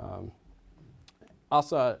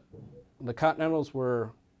 Also, the Continentals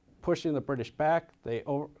were pushing the British back. They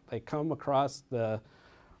come across the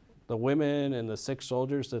women and the sick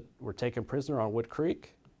soldiers that were taken prisoner on Wood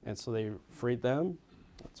Creek, and so they freed them.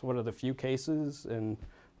 It's one of the few cases in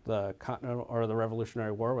the Continental or the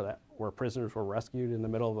Revolutionary War where prisoners were rescued in the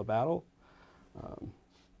middle of a battle.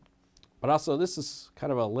 But also, this is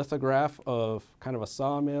kind of a lithograph of kind of a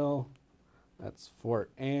sawmill. That's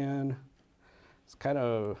Fort Anne. It's kind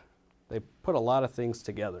of, they put a lot of things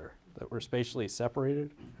together that were spatially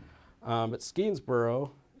separated. But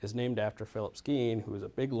Skenesboro is named after Philip Skene, who was a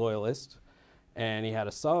big loyalist, and he had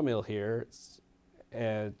a sawmill here,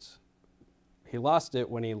 and he lost it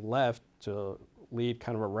when he left to lead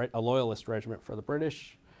kind of a loyalist regiment for the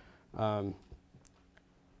British.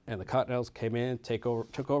 And the Continentals came in,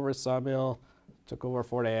 took over his sawmill, took over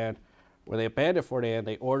Fort Anne. When they abandoned Fort Anne,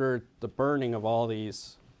 they ordered the burning of all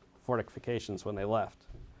these fortifications when they left.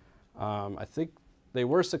 I think they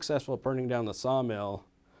were successful at burning down the sawmill,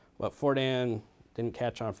 but Fort Anne didn't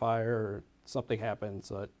catch on fire or something happened,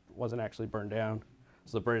 so it wasn't actually burned down.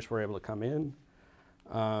 So the British were able to come in.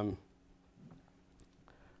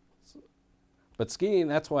 But Skene,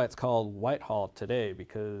 that's why it's called Whitehall today,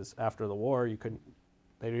 because after the war,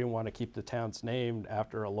 they didn't want to keep the town's named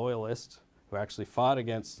after a loyalist who actually fought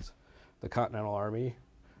against the Continental Army,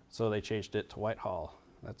 so they changed it to Whitehall.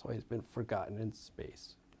 That's why he's been forgotten in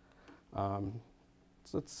space. So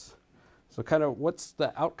kind of what's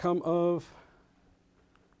the outcome of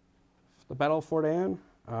the Battle of Fort Anne?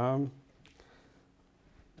 Let's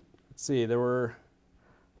see, the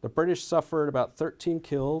British suffered about 13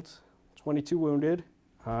 killed, 22 wounded.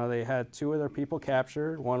 They had 2 of their people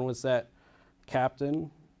captured. One was that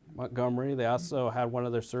Captain Montgomery. They also had one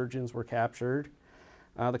of their surgeons were captured.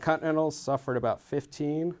 The Continentals suffered about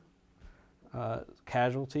 15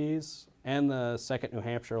 casualties, and the 2nd New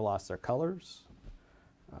Hampshire lost their colors,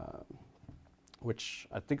 which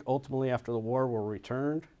I think ultimately after the war were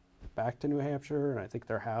returned back to New Hampshire, and I think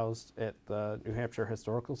they're housed at the New Hampshire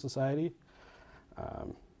Historical Society.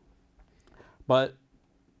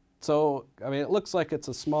 So, I mean, it looks like it's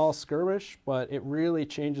a small skirmish, but it really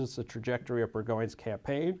changes the trajectory of Burgoyne's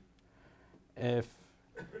campaign.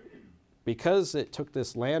 Because it took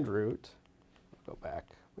this land route, I'll go back.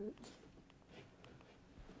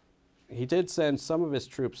 He did send some of his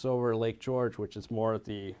troops over Lake George, which is more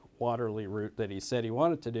the waterly route that he said he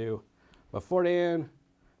wanted to do, but Fort Anne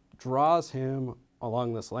draws him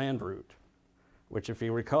along this land route, which if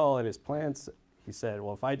you recall in his plans, he said,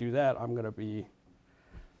 well, if I do that,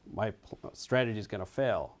 my strategy is going to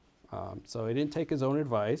fail. So he didn't take his own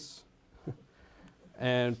advice.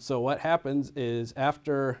 And so what happens is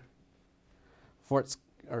after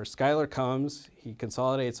Schuyler comes, he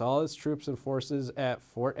consolidates all his troops and forces at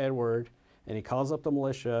Fort Edward, and he calls up the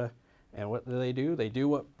militia. And what do? They do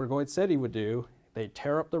what Burgoyne said he would do. They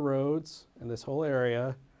tear up the roads in this whole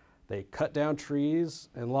area. They cut down trees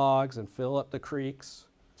and logs and fill up the creeks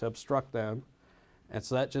to obstruct them. And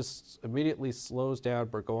so that just immediately slows down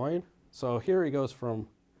Burgoyne. So here he goes from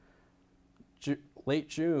late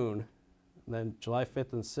June, and then July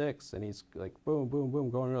 5th and 6th, and he's like boom, boom, boom,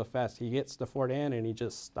 going real fast. He gets to Fort Anne and he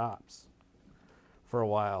just stops for a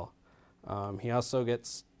while. He also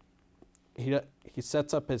gets, he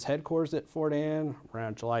sets up his headquarters at Fort Anne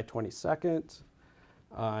around July 22nd.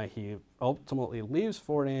 He ultimately leaves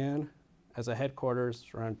Fort Anne as a headquarters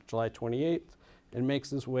around July 28th and makes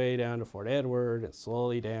his way down to Fort Edward and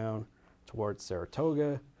slowly down towards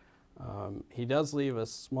Saratoga. He does leave a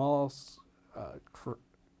small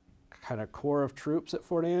kind of core of troops at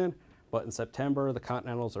Fort Anne, but in September the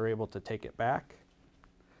Continentals are able to take it back.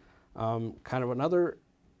 Kind of another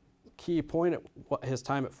key point at his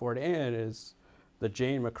time at Fort Anne is the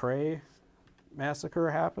Jane McCrae massacre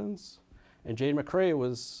happens. And Jane McCrae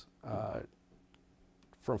was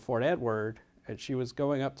from Fort Edward, and she was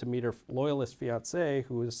going up to meet her Loyalist fiancé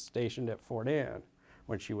who was stationed at Fort Anne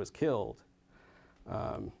when she was killed.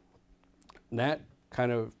 And that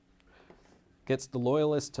kind of gets the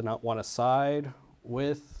Loyalists to not want to side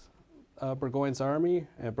with Burgoyne's army,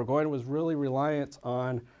 and Burgoyne was really reliant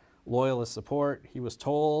on Loyalist support. He was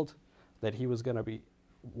told that he was going to be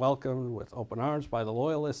welcomed with open arms by the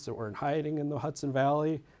Loyalists that were in hiding in the Hudson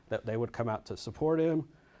Valley, that they would come out to support him.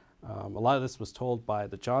 A lot of this was told by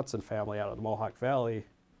the Johnson family out of the Mohawk Valley,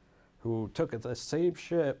 who took the same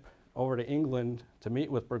ship over to England to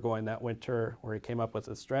meet with Burgoyne that winter, where he came up with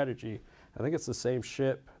his strategy. I think it's the same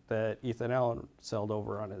ship that Ethan Allen sailed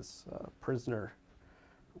over on his prisoner,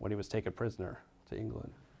 when he was taken prisoner to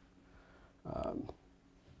England.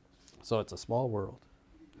 So it's a small world.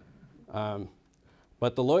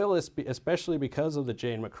 But the Loyalists, especially because of the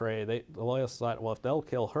Jane McCrae, the Loyalists thought, well, if they'll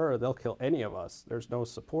kill her, they'll kill any of us. There's no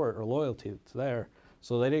support or loyalty there.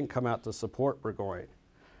 So they didn't come out to support Burgoyne.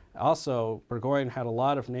 Also, Burgoyne had a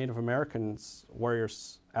lot of Native Americans,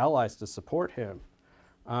 warriors, allies to support him.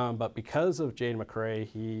 But because of Jane McCrae,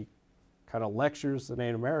 he kind of lectures the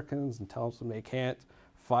Native Americans and tells them they can't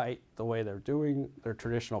fight the way they're doing their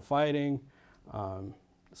traditional fighting.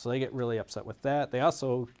 So they get really upset with that. They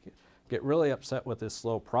also get really upset with his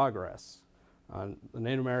slow progress. The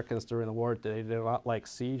Native Americans during the war, they did not like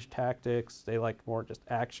siege tactics. They liked more just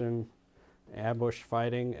action, ambush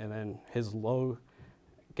fighting, and then his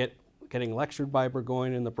getting lectured by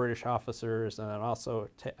Burgoyne and the British officers, and then also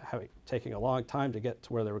taking a long time to get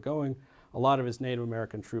to where they were going. A lot of his Native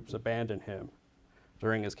American troops abandoned him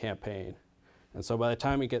during his campaign. And so by the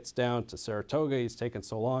time he gets down to Saratoga, he's taken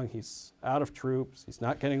so long, he's out of troops, he's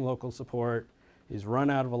not getting local support, he's run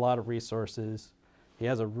out of a lot of resources. He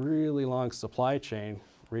has a really long supply chain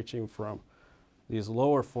reaching from these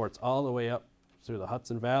lower forts all the way up through the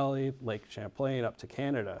Hudson Valley, Lake Champlain, up to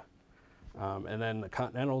Canada. And then the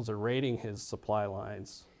Continentals are raiding his supply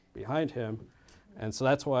lines behind him. And so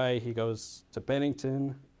that's why he goes to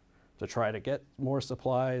Bennington to try to get more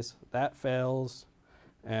supplies. That fails.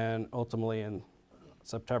 And ultimately in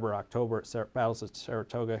September, October, at battles at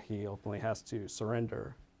Saratoga, he ultimately has to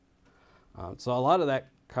surrender. So a lot of that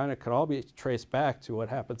kind of could all be traced back to what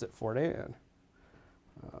happens at Fort Anne,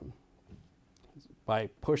 by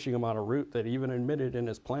pushing him on a route that even admitted in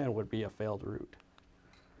his plan would be a failed route.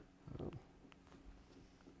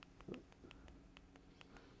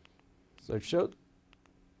 So it showed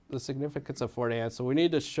the significance of Fort Anne. So we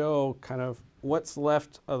need to show kind of what's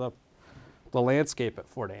left of the landscape at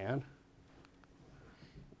Fort Anne.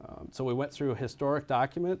 So we went through historic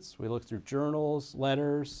documents. We looked through journals,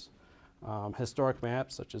 letters, historic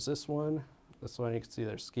maps such as this one. This one you can see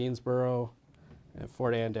there's Skeensboro and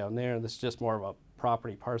Fort Anne down there. This is just more of a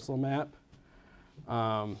property parcel map.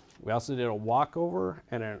 We also did a walkover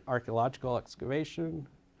and an archaeological excavation.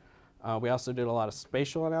 We also did a lot of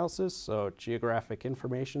spatial analysis, so Geographic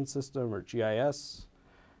Information System, or GIS,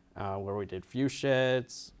 where we did view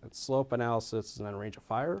sheds, and slope analysis, and then range of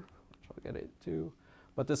fire, which I'll get into.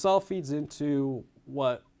 But this all feeds into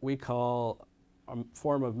what we call a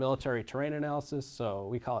form of military terrain analysis, so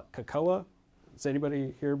we call it CACOA. Has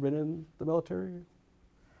anybody here been in the military?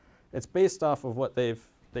 It's based off of what they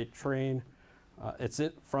train. It's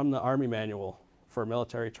from the Army Manual for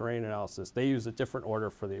military terrain analysis. They use a different order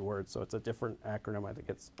for the words, so it's a different acronym. I think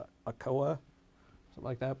it's ACOA, something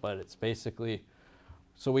like that, but it's basically,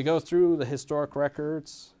 so we go through the historic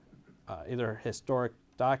records, either historic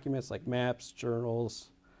documents like maps, journals,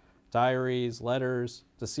 diaries, letters,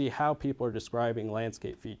 to see how people are describing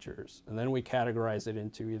landscape features. And then we categorize it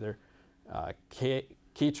into either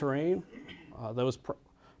key terrain, those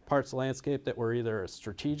parts of the landscape that were either a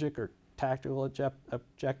strategic or tactical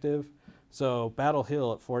objective, So Battle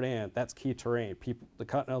Hill at Fort Anne, that's key terrain. The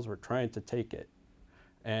Continentals were trying to take it,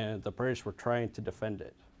 and the British were trying to defend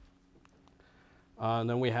it. And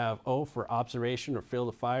then we have O for observation or field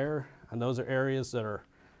of fire, and those are areas that are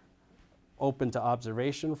open to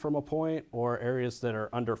observation from a point or areas that are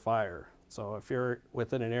under fire. So if you're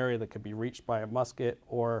within an area that could be reached by a musket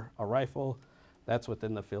or a rifle, that's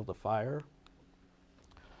within the field of fire.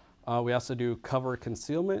 We also do cover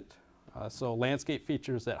concealment. So landscape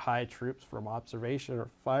features that hide troops from observation or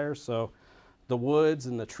fire. So the woods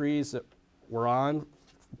and the trees that were on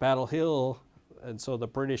Battle Hill, and so the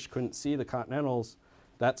British couldn't see the Continentals,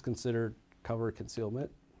 that's considered cover concealment.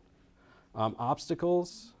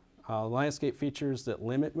 Obstacles, landscape features that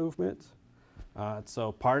limit movement.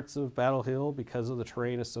 So parts of Battle Hill, because of the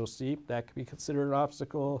terrain is so steep, that could be considered an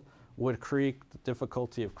obstacle. Wood Creek, the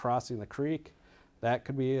difficulty of crossing the creek, that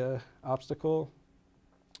could be an obstacle.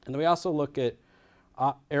 And then we also look at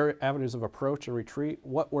avenues of approach and retreat.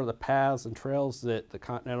 What were the paths and trails that the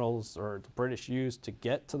Continentals or the British used to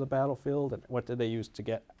get to the battlefield, and what did they use to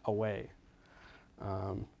get away?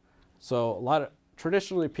 So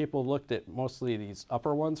traditionally people looked at mostly these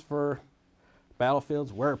upper ones for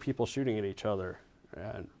battlefields. Where are people shooting at each other?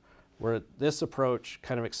 And where this approach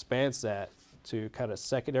kind of expands that to kind of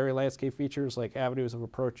secondary landscape features like avenues of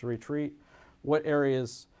approach and retreat. What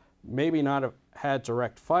areas maybe not have had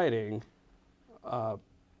direct fighting,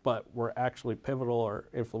 but were actually pivotal or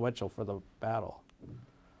influential for the battle.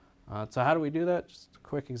 So how do we do that? Just a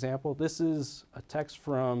quick example. This is a text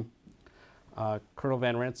from Colonel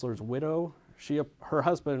Van Rensselaer's widow. Her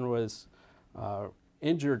husband was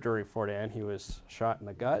injured during Fort Anne. He was shot in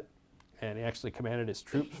the gut, and he actually commanded his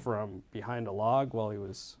troops from behind a log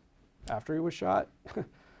after he was shot.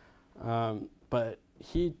 But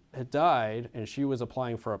he had died, and she was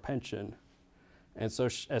applying for a pension. And so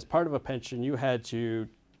as part of a pension, you had to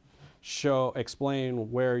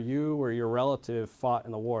explain where you or your relative fought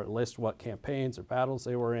in the war, list what campaigns or battles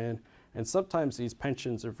they were in. And sometimes these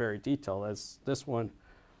pensions are very detailed, as this one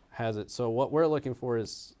has it. So what we're looking for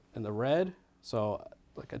is in the red, so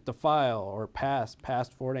like a defile or pass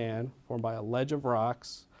past Fort Anne, formed by a ledge of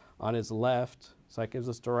rocks on his left, so that gives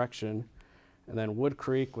us direction. And then Wood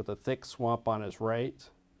Creek with a thick swamp on his right,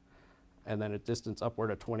 and then a distance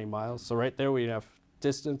upward of 20 miles. So right there we have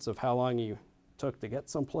distance of how long you took to get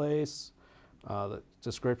someplace, the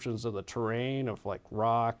descriptions of the terrain of like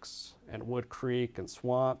rocks and Wood Creek and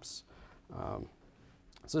swamps.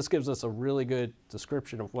 So this gives us a really good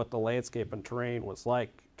description of what the landscape and terrain was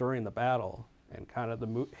like during the battle and kind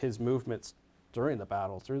of his movements during the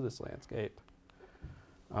battle through this landscape.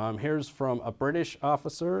 Here's from a British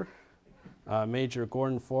officer, Major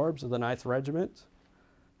Gordon Forbes of the 9th Regiment.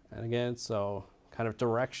 And again, so kind of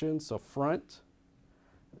direction, so front,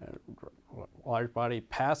 large body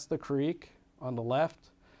past the creek on the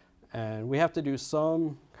left. And we have to do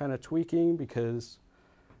some kind of tweaking because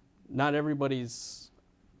not everybody's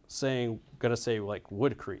gonna say like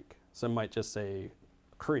Wood Creek. Some might just say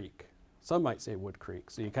creek. Some might say Wood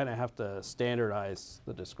Creek. So you kind of have to standardize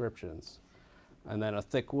the descriptions. And then a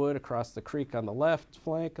thick wood across the creek on the left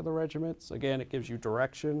flank of the regiment. So again, it gives you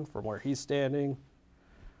direction from where he's standing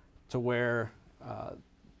to where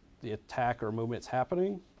the attack or movement's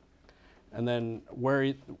happening. And then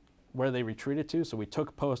where they retreated to. So we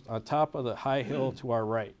took post on top of the high hill to our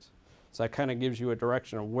right. So that kind of gives you a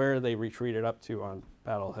direction of where they retreated up to on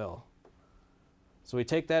Battle Hill. So we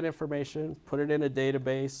take that information, put it in a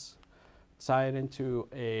database, tie it into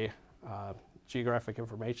a geographic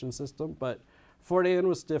information system. But Fort Anne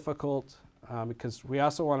was difficult because we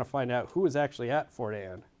also want to find out who was actually at Fort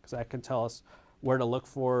Anne, because that can tell us where to look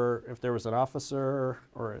for if there was an officer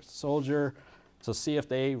or a soldier, to see if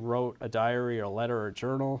they wrote a diary or a letter or a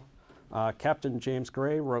journal. Captain James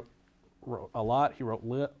Gray wrote a lot. He wrote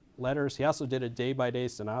letters. He also did a day-by-day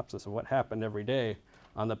synopsis of what happened every day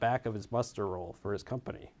on the back of his muster roll for his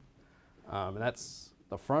company. And that's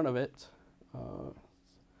the front of it.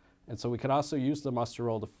 And so we could also use the muster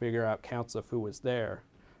roll to figure out counts of who was there.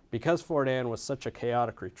 Because Fort Anne was such a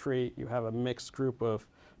chaotic retreat, you have a mixed group of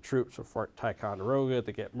troops from Fort Ticonderoga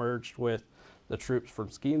that get merged with the troops from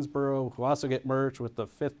Skenesboro, who also get merged with the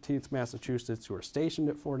 15th Massachusetts who are stationed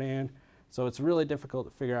at Fort Anne. So it's really difficult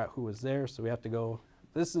to figure out who was there, so we have to go,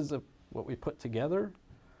 this is what we put together.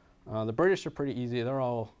 The British are pretty easy. They're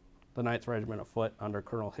all the 9th Regiment of Foot under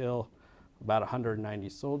Colonel Hill, about 190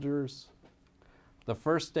 soldiers. The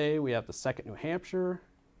first day we have the 2nd New Hampshire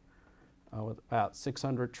with about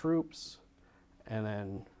 600 troops, and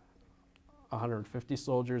then 150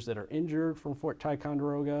 soldiers that are injured from Fort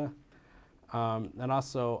Ticonderoga. And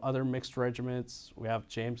also other mixed regiments. We have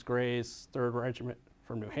James Gray's 3rd Regiment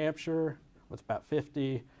from New Hampshire with about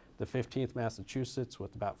 50, the 15th Massachusetts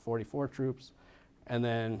with about 44 troops, and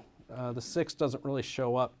then the 6th doesn't really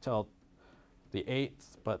show up till the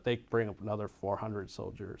 8th, but they bring up another 400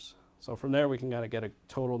 soldiers. So from there we can kind of get a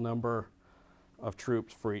total number of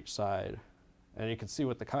troops for each side. And you can see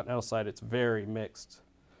with the Continental side it's very mixed.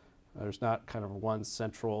 There's not kind of one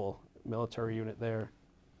central military unit there.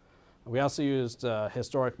 We also used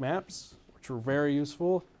historic maps, which were very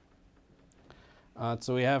useful.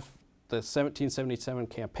 So we have the 1777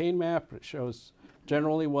 campaign map. It shows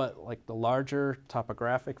generally what like the larger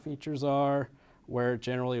topographic features are, where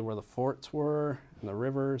the forts were and the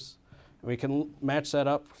rivers. And we can match that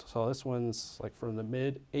up. So this one's like from the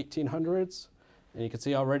mid 1800s. And you can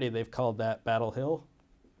see already they've called that Battle Hill.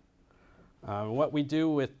 What we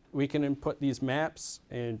do we can input these maps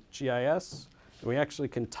in GIS. And we actually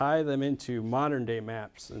can tie them into modern day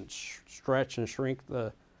maps and stretch and shrink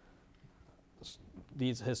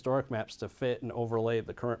these historic maps to fit and overlay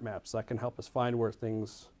the current maps. That can help us find where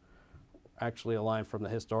things actually align from the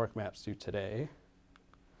historic maps to today.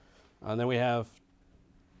 And then we have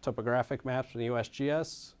topographic maps from the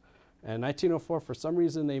USGS. And in 1904, for some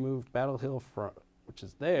reason, they moved Battle Hill from, which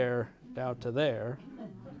is there, down to there.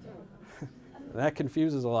 And that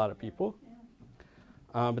confuses a lot of people.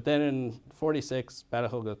 But then in 46, Battle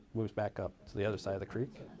Hill moves back up to the other side of the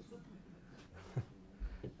creek.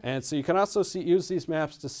 And so you can also use these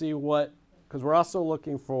maps to see because we're also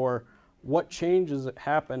looking for what changes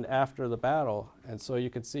happened after the battle. And so you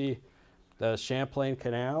can see the Champlain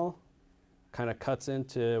Canal kind of cuts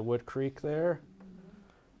into Wood Creek there.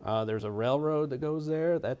 There's a railroad that goes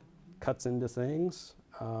there that cuts into things.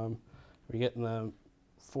 We get in the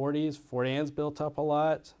 40s, Fort Ann's built up a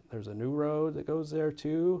lot. There's a new road that goes there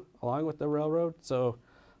too, along with the railroad. So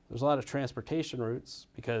there's a lot of transportation routes,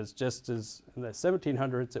 because just as in the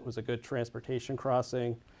 1700s it was a good transportation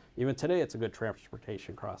crossing, even today it's a good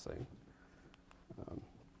transportation crossing.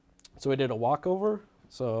 So we did a walkover,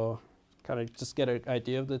 so kind of just get an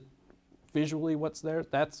idea of visually what's there.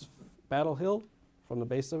 That's Battle Hill from the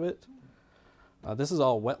base of it. This is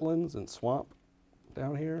all wetlands and swamp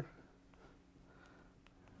down here.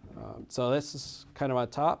 So this is kind of on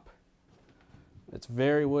top. It's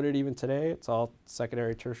very wooded even today. It's all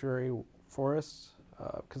secondary, tertiary forests,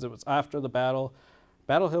 because it was after the battle.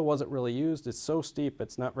 Battle Hill wasn't really used. It's so steep,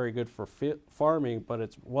 it's not very good for farming, but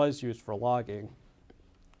it was used for logging.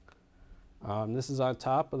 This is on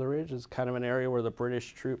top of the ridge. It's kind of an area where the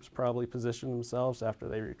British troops probably positioned themselves after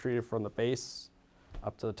they retreated from the base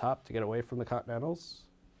up to the top to get away from the Continentals.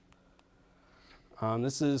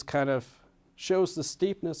 This is kind of shows the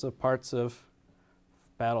steepness of parts of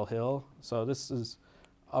Battle Hill. So this is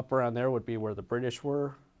up around there would be where the British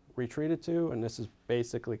were retreated to, and this is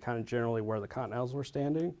basically kind of generally where the Continentals were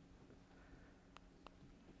standing.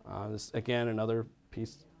 This again another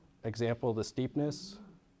example of the steepness.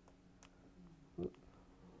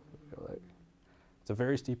 It's a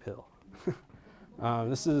very steep hill.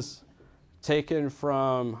 This is taken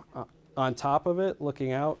from on top of it,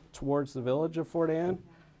 looking out towards the village of Fort Anne.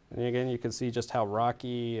 And again, you can see just how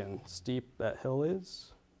rocky and steep that hill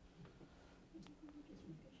is.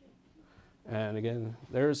 And again,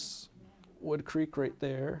 there's Wood Creek right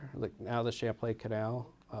there, like now the Champlain Canal.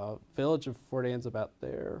 Village of Fort Anne's about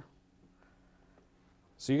there.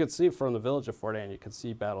 So you can see from the village of Fort Anne, you can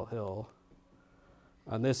see Battle Hill.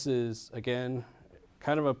 And this is, again,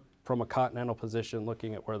 kind of from a continental position,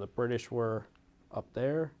 looking at where the British were up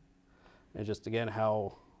there. And just, again,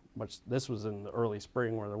 how much this was in the early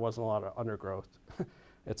spring where there wasn't a lot of undergrowth.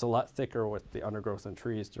 It's a lot thicker with the undergrowth and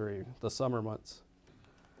trees during the summer months.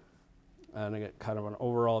 And I get kind of an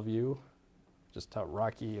overall view, just how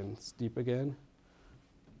rocky and steep again.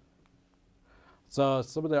 So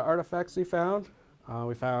some of the artifacts we found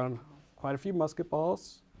quite a few musket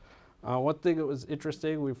balls. One thing that was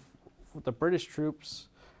interesting, with the British troops,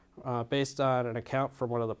 based on an account from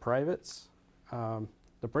one of the privates,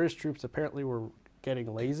 the British troops apparently were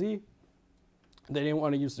getting lazy. They didn't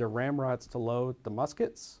want to use their ramrods to load the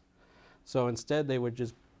muskets. So instead they would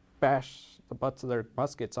just bash the butts of their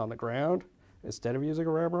muskets on the ground instead of using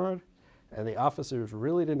a ramrod. And the officers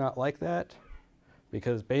really did not like that,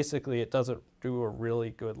 because basically it doesn't do a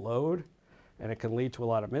really good load and it can lead to a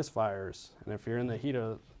lot of misfires. And if you're in the heat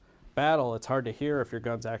of battle, it's hard to hear if your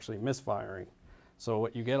gun's actually misfiring. So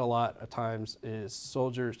what you get a lot of times is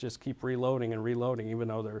soldiers just keep reloading and reloading even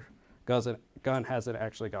though their gun hasn't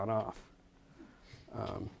actually gone off.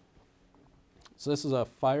 So this is a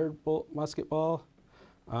fired musket ball.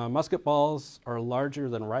 Musket balls are larger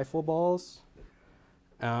than rifle balls.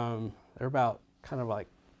 They're about kind of like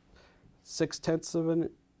 6/10 of an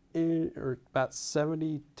or about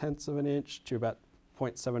 70/10 of an inch to about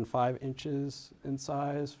 0.75 inches in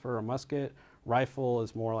size for a musket. Rifle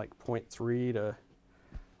is more like 0.3 to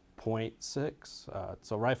 0.6.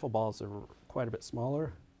 So rifle balls are quite a bit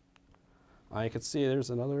smaller. You can see there's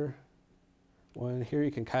another one here.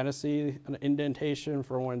 You can kind of see an indentation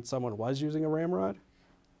for when someone was using a ramrod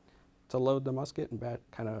to load the musket and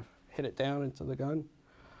kind of hit it down into the gun.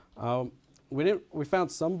 We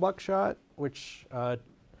found some buckshot, which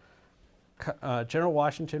General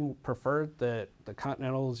Washington preferred that the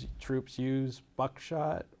Continental troops use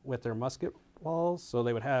buckshot with their musket balls. So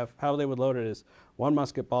they would have, how they would load it is one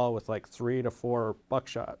musket ball with like 3 to 4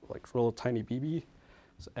 buckshot, like little tiny BB.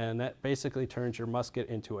 And that basically turns your musket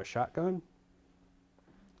into a shotgun.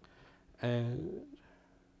 And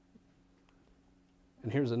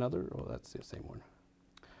here's another, oh, that's the same one.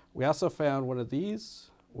 We also found one of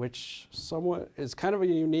these, which somewhat is kind of a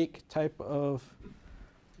unique type of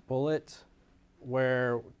bullet,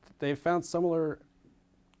 where they found similar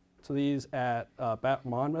to these at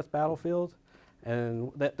Monmouth battlefield.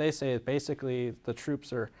 And that they say is basically the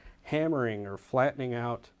troops are hammering or flattening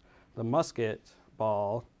out the musket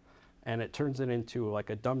ball, and it turns it into like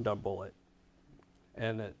a dum-dum bullet.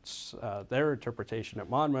 And it's their interpretation at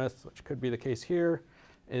Monmouth, which could be the case here,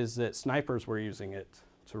 is that snipers were using it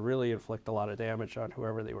to really inflict a lot of damage on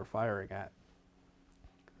whoever they were firing at.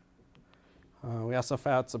 We also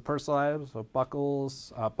found some personal items, so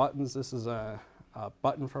buckles, buttons. This is a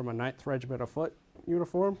button from a 9th Regiment of Foot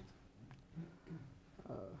uniform.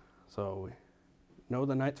 So we know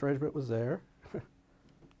the 9th Regiment was there.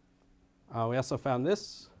 We also found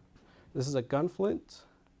this. This is a gunflint,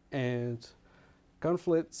 and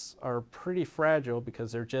gunflints are pretty fragile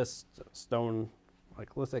because they're just stone,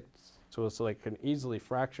 like lithic, so they can easily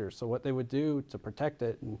fracture. So what they would do to protect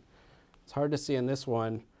it, and it's hard to see in this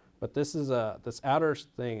one, but this is this outer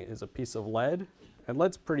thing is a piece of lead, and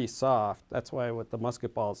lead's pretty soft. That's why with the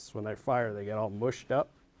musket balls, when they fire, they get all mushed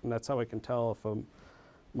up, and that's how we can tell if a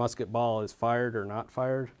musket ball is fired or not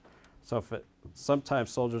fired. So if sometimes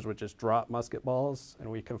soldiers would just drop musket balls, and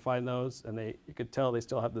we can find those, and you could tell they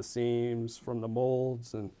still have the seams from the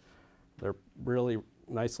molds, and they're really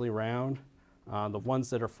nicely round. The ones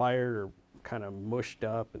that are fired are kind of mushed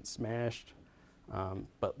up and smashed,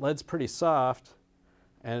 but lead's pretty soft.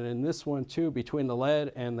 And in this one too, between the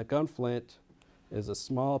lead and the gunflint is a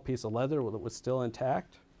small piece of leather that was still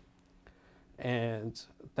intact, and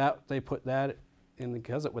that they put that in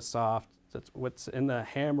because it was soft. That's what's in the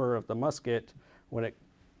hammer of the musket. When it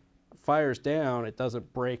fires down, it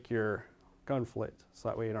doesn't break your gunflint, so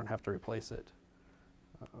that way you don't have to replace it.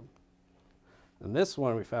 And this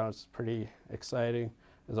one we found is pretty exciting.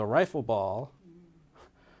 Is a rifle ball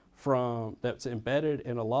that's embedded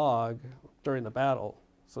in a log during the battle.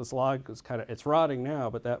 So this log is it's rotting now,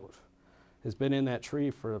 but that has been in that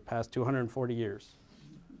tree for the past 240 years.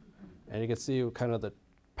 And you can see kind of the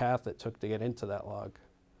path it took to get into that log.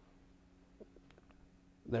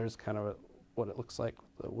 There's kind of what it looks like,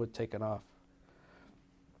 the wood taken off.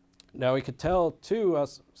 Now we could tell too,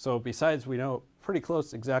 so besides we know pretty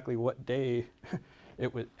close exactly what day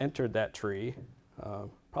it entered that tree,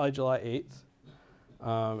 probably July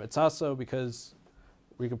 8th. It's also because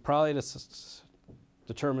we could probably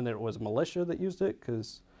determine that it was militia that used it,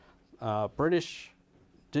 because British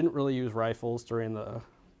didn't really use rifles during the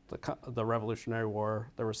Revolutionary War.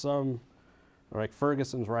 There were some, like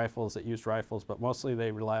Ferguson's rifles, that used rifles, but mostly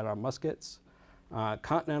they relied on muskets.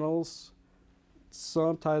 Continentals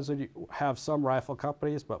sometimes would have some rifle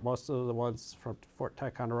companies, but most of the ones from Fort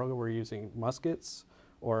Ticonderoga were using muskets,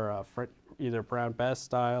 or either Brown Bess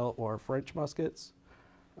style or French muskets.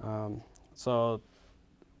 So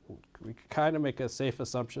we can kind of make a safe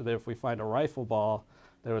assumption that if we find a rifle ball,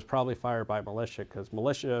 that it was probably fired by militia, because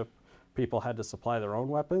militia people had to supply their own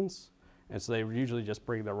weapons, and so they would usually just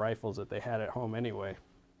bring the rifles that they had at home anyway.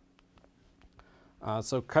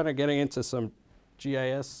 So kind of getting into some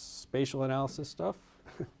GIS spatial analysis stuff.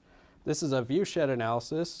 This is a view shed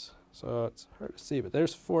analysis, so it's hard to see, but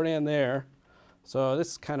there's Fort Anne there. So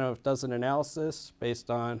this kind of does an analysis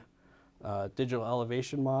based on digital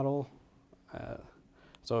elevation model.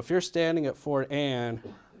 So if you're standing at Fort Anne,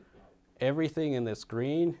 everything in this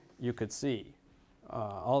green you could see.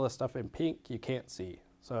 All the stuff in pink you can't see.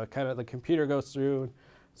 So kind of the computer goes through,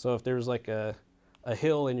 so if there's like a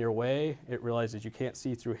hill in your way, it realizes you can't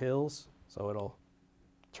see through hills, so it'll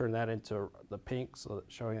turn that into the pink, so that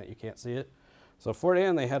showing that you can't see it. So Fort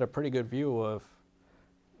Anne, they had a pretty good view of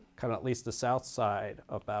kind of at least the south side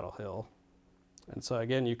of Battle Hill. And so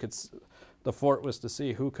again, the fort was to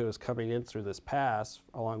see who was coming in through this pass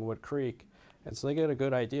along Wood Creek, and so they get a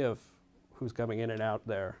good idea of who's coming in and out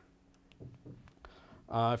there.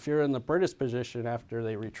 If you're in the British position after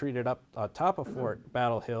they retreated up on top of Fort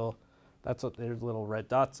Battle Hill, that's what their little red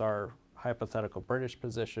dots are, hypothetical British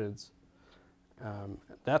positions.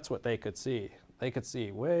 That's what they could see. They could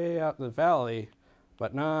see way out in the valley,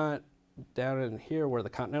 but not down in here where the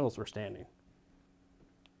Continentals were standing.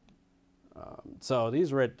 So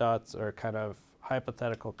these red dots are kind of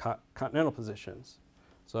hypothetical continental positions.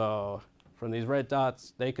 So from these red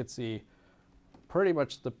dots, they could see pretty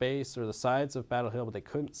much the base or the sides of Battle Hill, but they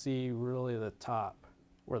couldn't see really the top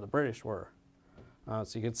where the British were.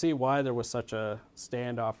 So you can see why there was such a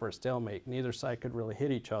standoff or a stalemate. Neither side could really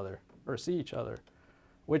hit each other or see each other,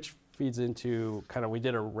 which feeds into kind of, we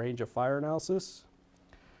did a range of fire analysis,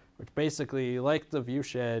 which basically like the view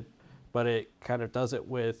shed, but it kind of does it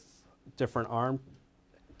with different arm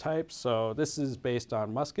types. So this is based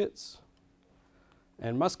on muskets,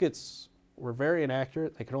 and muskets were very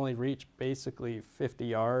inaccurate. They could only reach basically 50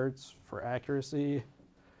 yards for accuracy.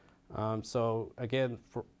 So again,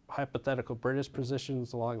 for hypothetical British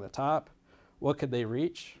positions along the top, what could they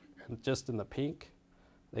reach? And just in the pink,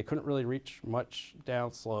 they couldn't really reach much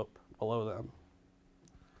downslope below them.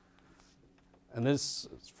 And this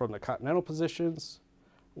is from the continental positions,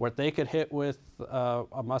 what they could hit with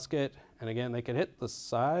a musket. And again, they could hit the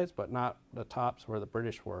sides, but not the tops where the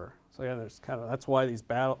British were. So again, there's kind of, that's why these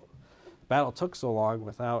battle took so long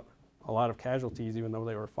without a lot of casualties, even though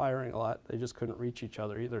they were firing a lot. They just couldn't reach each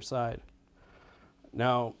other either side.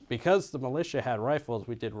 Now, because the militia had rifles,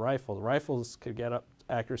 we did rifles. Rifles could get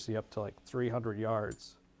accuracy up to like 300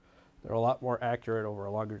 yards. They're a lot more accurate over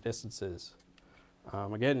longer distances.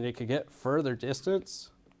 Again, they could get further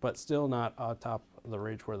distance, but still not on top of the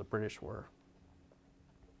ridge where the British were.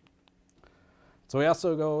 So we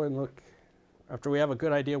also go and look, after we have a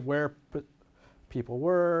good idea where people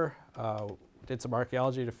were, did some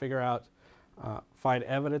archaeology to figure out, find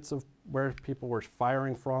evidence of where people were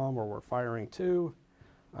firing from or were firing to.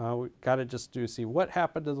 We got to just do see what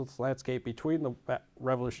happened to this landscape between the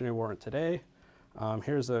Revolutionary War and today.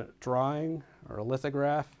 Here's a drawing or a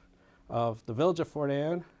lithograph of the village of Fort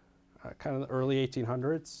Anne, kind of the early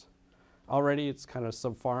 1800s. Already it's kind of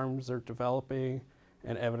some farms are developing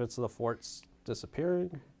and evidence of the forts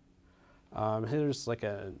disappearing. Here's like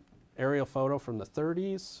an aerial photo from the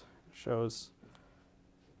 30s. Shows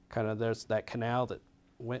kind of there's that canal that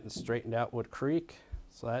went and straightened out Wood Creek.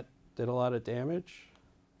 So that did a lot of damage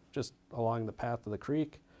just along the path of the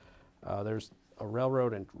creek. There's a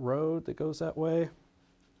railroad and road that goes that way.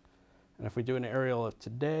 And if we do an aerial of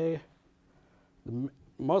today,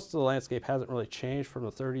 most of the landscape hasn't really changed from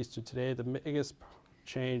the 30s to today. The biggest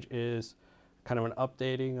change is kind of an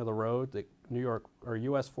updating of the road that New York or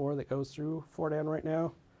US 4 that goes through Fort Anne right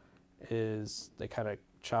now. Is they kind of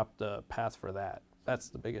chopped the path for that. That's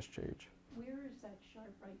the biggest change. Where is that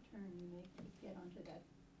sharp right turn you make to get onto that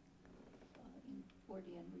in Fort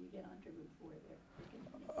Anne, where you get onto Route 4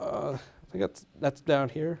 there? I think that's down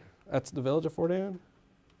here. That's the village of Fort Anne.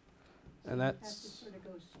 So and you that's... have to sort of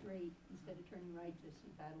go straight instead of turning right to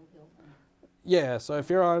see Battle Hill. Yeah, so if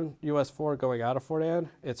you're on US 4 going out of Fort Anne,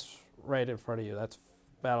 it's right in front of you. That's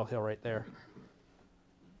Battle Hill right there.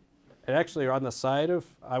 And actually, on the side of,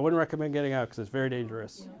 I wouldn't recommend getting out because it's very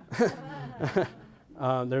dangerous.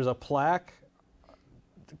 Yeah. There's a plaque.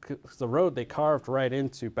 The road they carved right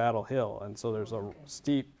into Battle Hill, and so there's a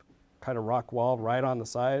steep kind of rock wall right on the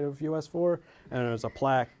side of US 4, and there's a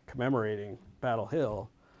plaque commemorating Battle Hill.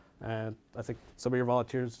 And I think some of your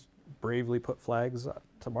volunteers bravely put flags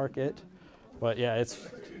to mark it. But yeah, it's,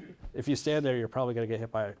 if you stand there, you're probably going to get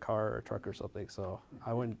hit by a car or a truck or something, so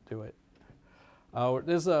I wouldn't do it.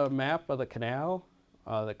 There's a map of the canal,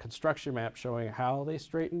 the construction map showing how they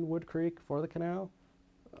straightened Wood Creek for the canal.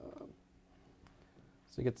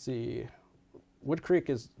 So you can see Wood Creek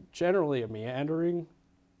is generally a meandering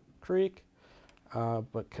creek,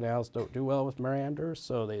 but canals don't do well with meanders,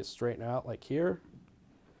 so they straighten out like here,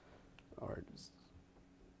 or just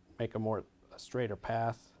make a straighter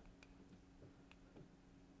path.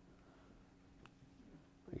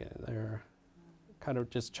 Again, they're kind of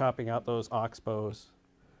just chopping out those oxbows.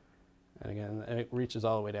 And again, and it reaches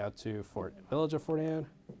all the way down to village of Fort Anne.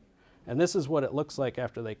 And this is what it looks like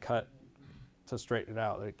after they cut to straighten it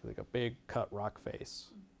out, like a big cut rock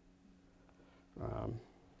face.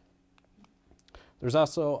 There's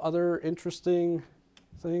also other interesting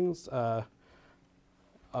things. A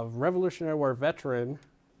Revolutionary War veteran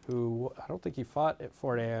who, I don't think he fought at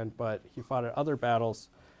Fort Anne, but he fought at other battles.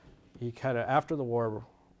 He kind of, after the war,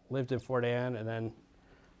 lived in Fort Anne, and then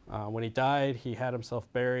when he died, he had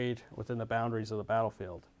himself buried within the boundaries of the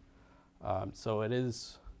battlefield. So it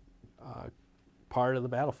is part of the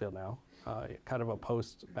battlefield now, kind of a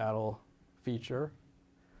post-battle feature.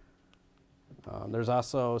 There's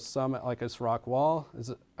also some, like this rock wall, it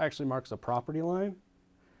actually marks a property line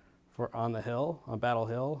on the hill, on Battle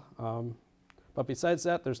Hill. But besides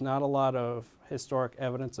that, there's not a lot of historic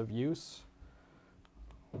evidence of use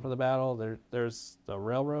for the battle. There's the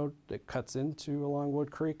railroad that cuts into along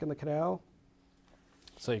Wood Creek in the canal.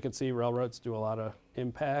 So you can see railroads do a lot of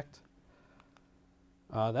impact.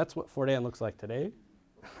 That's what Fort Anne looks like today.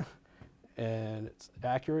 And it's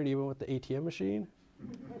accurate even with the ATM machine.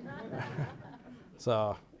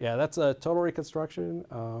 So yeah, that's a total reconstruction.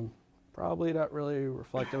 Probably not really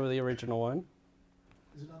reflective of the original one.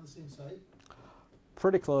 Is it on the same site?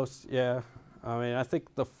 Pretty close, yeah. I mean, I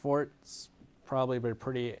think the fort's probably been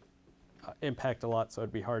pretty impacted a lot, so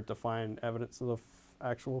it'd be hard to find evidence of the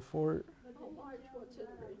actual fort. What's it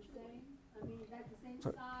originally? I mean, that's the same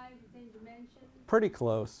size, the same dimension. Pretty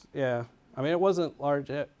close, yeah. I mean, it wasn't large.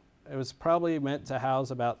 It was probably meant to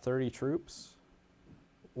house about 30 troops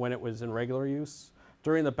when it was in regular use.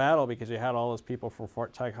 During the battle, because you had all those people from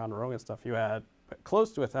Fort Ticonderoga and stuff, you had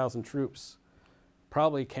close to 1,000 troops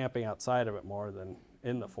probably camping outside of it more than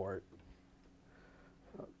in the fort.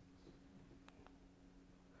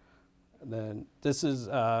 And then this is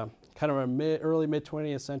kind of a early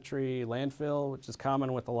mid-20th century landfill, which is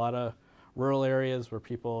common with a lot of rural areas where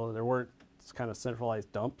there weren't kind of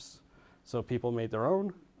centralized dumps. So people made their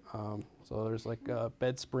own. So there's like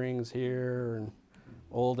bed springs here and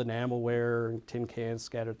old enamelware and tin cans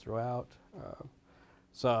scattered throughout.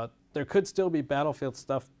 So there could still be battlefield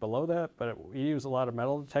stuff below that, but we use a lot of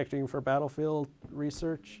metal detecting for battlefield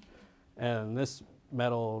research. And this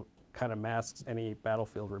metal kind of masks any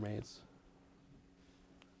battlefield remains.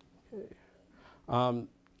 Okay.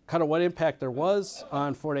 Kind of what impact there was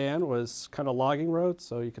on Fort Anne was kind of logging roads.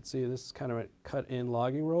 So you can see this is kind of a cut-in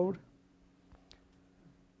logging road.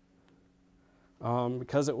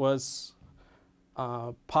 Because it was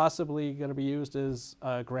possibly going to be used as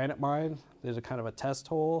a granite mine, there's a kind of a test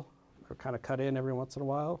hole, or kind of cut in every once in a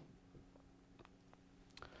while.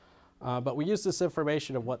 But we use this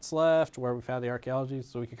information of what's left, where we found the archaeology,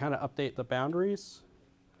 so we can kind of update the boundaries.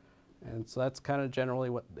 And so that's kind of generally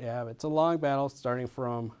what they have. It's a long battle starting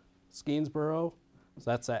from Skeensboro. So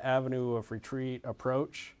that's that avenue of retreat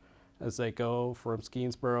approach as they go from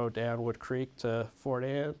Skeensboro down Wood Creek to Fort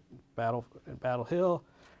Anne, Battle Hill.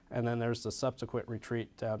 And then there's the subsequent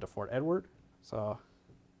retreat down to Fort Edward. So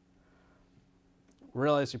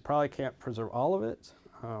realize you probably can't preserve all of it.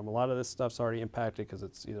 A lot of this stuff's already impacted because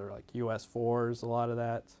it's either like US 4s, a lot of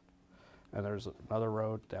that. And there's another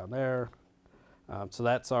road down there. So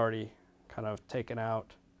that's already kind of taken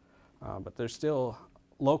out. But there's still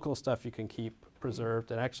local stuff you can keep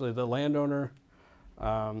preserved. And actually the landowner,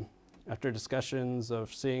 after discussions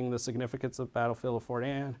of seeing the significance of Battlefield of Fort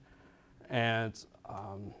Anne, and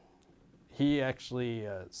he actually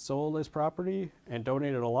sold his property and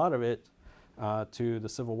donated a lot of it to the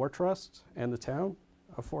Civil War Trust and the town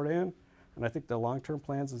of Fort Anne. And I think the long-term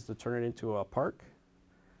plans is to turn it into a park.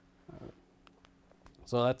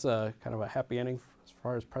 So that's a kind of a happy ending as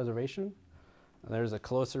far as preservation. And there's a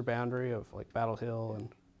closer boundary of like Battle Hill and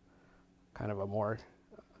kind of a more,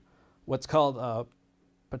 what's called a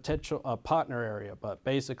potential Potner area, but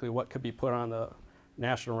basically what could be put on the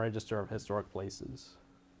National Register of Historic Places.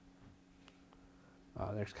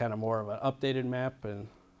 There's kind of more of an updated map and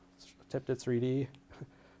attempted 3D.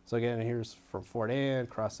 So again, here's from Fort Anne,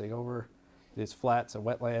 crossing over these flats and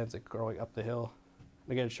wetlands and growing up the hill.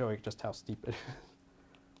 And again, showing just how steep it is.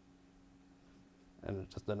 And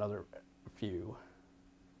just another view.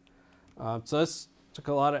 So this took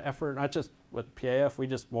a lot of effort, not just with PAF, we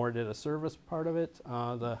just more did a service part of it.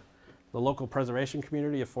 The local preservation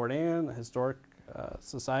community of Fort Anne, the historic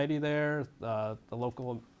society there, the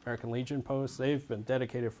local American Legion posts, they've been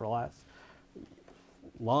dedicated for the last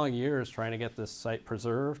long years trying to get this site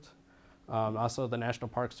preserved. Also the National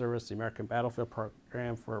Park Service, the American Battlefield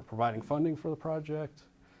Program for providing funding for the project.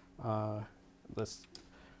 This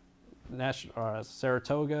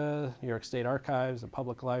Saratoga, New York State Archives, the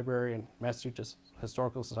Public Library, and Massachusetts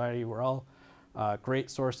Historical Society were all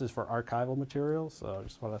great sources for archival materials. So I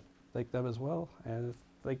just want to thank them as well. And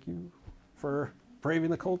thank you for braving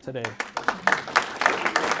the cold today.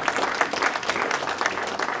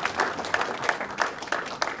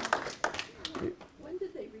 When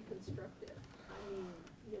did they reconstruct it? I mean,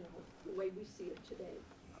 you know, the way we see it today.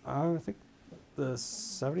 I think the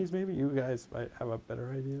 70s maybe? You guys might have a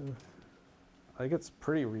better idea. I think it's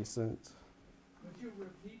pretty recent. Would you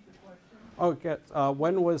repeat the question? Oh, yeah.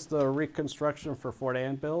 When was the reconstruction for Fort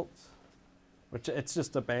Anne built? Which it's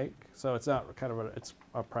just a bank, so it's not kind of it's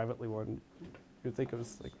a privately owned. You'd think it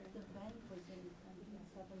was like. The bank was in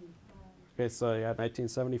 75. Okay, so yeah,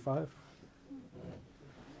 1975.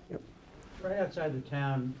 Yep. Right outside the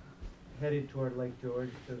town, headed toward Lake George,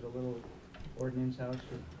 there's a little ordnance house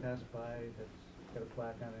you pass by that's got a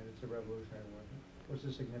plaque on it. It's a Revolutionary War. What's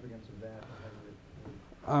the significance of that?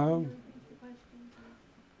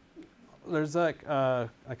 There's like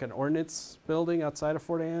an ordnance building outside of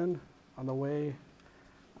Fort Anne on the way.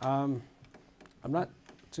 I'm not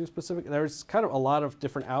too specific. There's kind of a lot of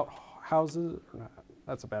different outhouses.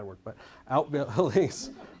 That's a bad word, but outbuildings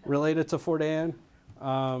related to Fort Anne.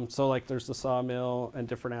 So like there's the sawmill and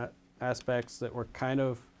different aspects that were kind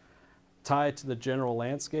of tied to the general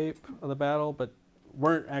landscape of the battle, but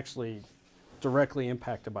weren't actually directly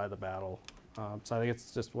impacted by the battle. So I think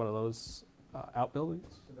it's just one of those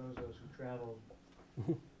outbuildings. To those who traveled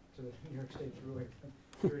to the New York State Thruway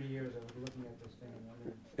for 30 years, I was looking at this thing and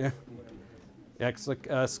wondering what it is. Yeah, cause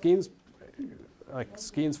like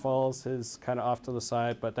Skeens Falls is kind of off to the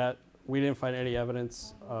side, but that we didn't find any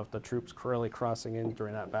evidence of the troops really crossing in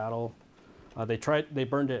during that battle. They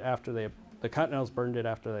burned it after the Continentals burned it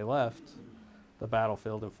after they left the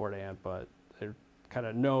battlefield in Fort Anne, but there's kind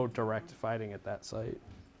of no direct fighting at that site.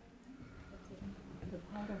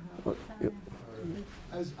 Yep.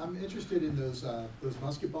 I'm interested in those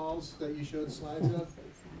musket balls that you showed slides of.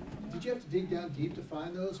 Did you have to dig down deep to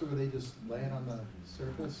find those, or were they just laying on the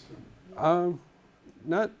surface?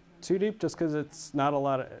 Not too deep, just because it's not a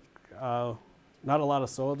lot of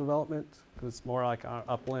soil development. Because it's more like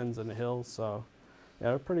uplands and hills. So yeah,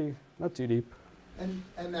 they're pretty not too deep. And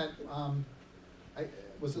that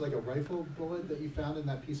was it like a rifle bullet that you found in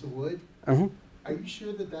that piece of wood? Mm-hmm. Are you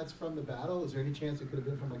sure that that's from the battle? Is there any chance it could have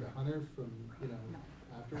been from like a hunter from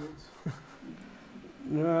afterwards?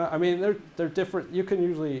 No, I mean they're different. You can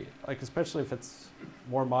usually especially if it's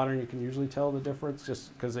more modern, you can usually tell the difference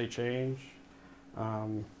just because they change.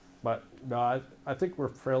 But no, I think we're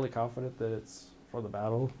fairly confident that it's for the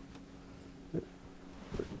battle. Yeah.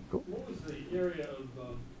 Cool. What was the area of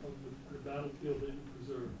the battlefield that you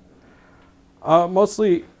preserved?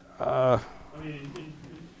 Mostly. I mean, in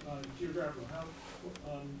geographical, how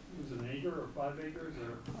was it an acre or 5 acres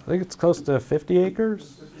or? I think it's close to 50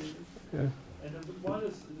 acres. 50 acres? Yeah. And then why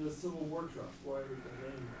does the Civil War Trust? Why was the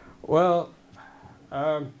name? Well,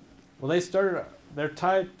 they're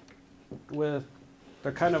tied with,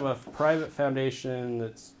 they're kind of a private foundation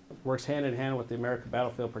that works hand in hand with the American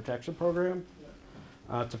Battlefield Protection Program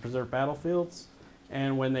to preserve battlefields.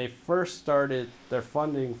 And when they first started their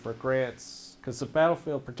funding for grants, because the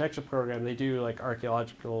Battlefield Protection Program, they do like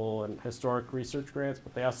archaeological and historic research grants,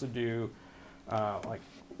 but they also do like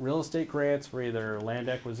real estate grants for either land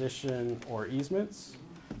acquisition or easements.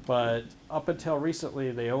 But up until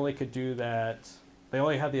recently, they only could do that, they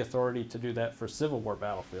only had the authority to do that for Civil War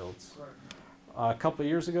battlefields. Right. A couple of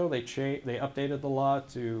years ago, they updated the law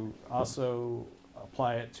to also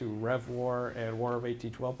apply it to Rev War and War of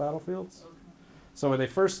 1812 battlefields. Okay. So when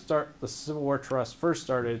the Civil War Trust first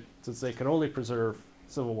started, since they could only preserve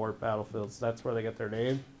Civil War battlefields, that's where they get their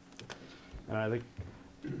name. And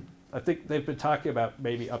I think they've been talking about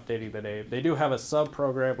maybe updating the name. They do have a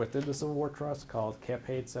sub-program within the Civil War Trust called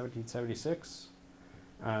Campaign 1776,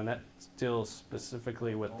 and that deals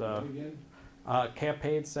specifically with the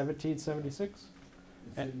Campaign 1776.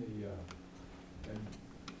 It's in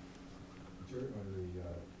the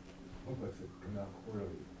booklets that come out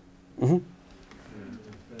quarterly. Mm-hmm. There's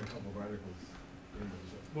been a couple of articles in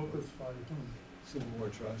the Booklets by whom? Civil War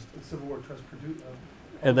Trust. The Civil War Trust produced.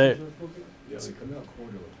 And they, Yeah, they come out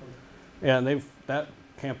quarterly. yeah, and that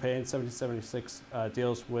campaign 1776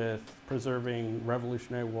 deals with preserving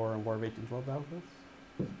Revolutionary War and War of 1812 battlefields.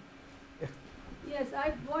 Yes,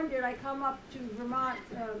 I wondered, I come up to Vermont,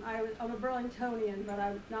 I'm a Burlingtonian, but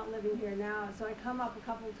I'm not living here now, so I come up a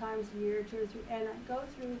couple of times a year, 2 or 3, and I go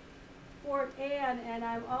through Fort Anne, and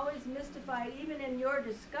I'm always mystified, even in your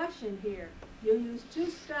discussion here, you use 2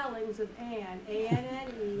 spellings of Anne,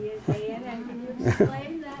 A-N-N-E and A-N-N. Can you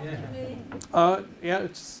explain that to me? Yeah,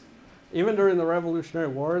 it's even during the Revolutionary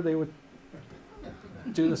War, they would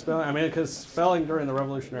do the spelling. I mean, because spelling during the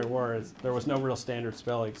Revolutionary War there was no real standard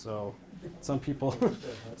spelling, so some people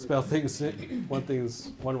spell things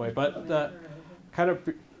one way. But the kind of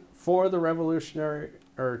for the Revolutionary,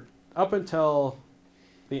 or up until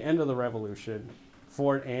the end of the Revolution,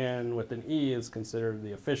 Fort Anne with an E is considered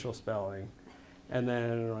the official spelling. And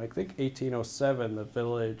then I think 1807, the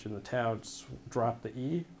village and the towns dropped the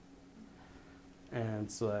E.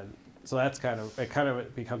 And so that's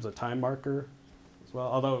it becomes a time marker as well.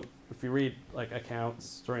 Although if you read like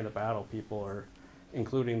accounts during the battle, people are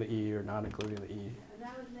including the E or not including the E. And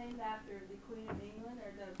that was named after the Queen of England,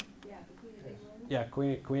 or the Queen of England? Yeah,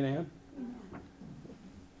 Queen Anne.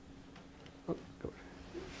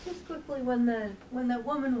 quickly, when that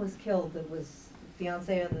woman was killed, that was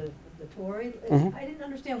fiance of the Tory, Mhm. I didn't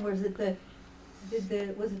understand. Was it the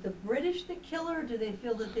British that kill her? Or do they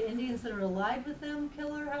feel that the Indians that are allied with them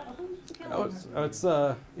kill her? Who's killing her? It's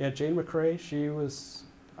yeah, Jane McCrae. She was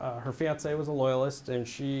her fiance was a loyalist, and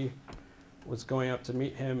she was going up to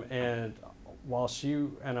meet him. And while she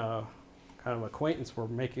and a kind of acquaintance were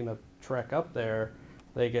making the trek up there,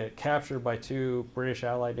 they get captured by two British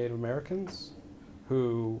allied Native Americans,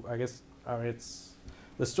 who I mean, it's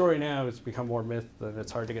the story now has become more myth than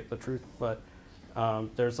it's hard to get the truth, but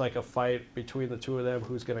there's like a fight between the two of them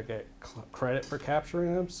who's going to get credit for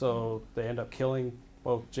capturing them, so they end up killing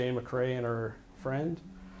both Jane McCrae and her friend,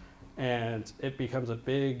 and it becomes a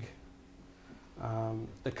big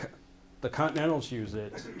the Continentals use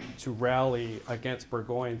it to rally against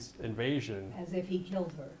Burgoyne's invasion. As if he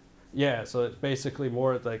killed her. Yeah, so it's basically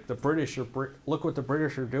more like the British look what the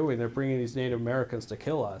British are doing. They're bringing these Native Americans to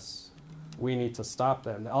kill us. We need to stop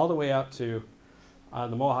them. All the way out to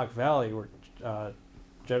the Mohawk Valley, where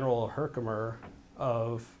General Herkimer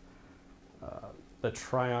of the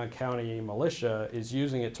Tryon County militia is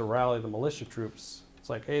using it to rally the militia troops.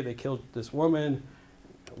 It's like, hey, they killed this woman.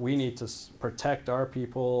 We need to protect our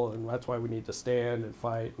people, and that's why we need to stand and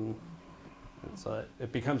fight. And so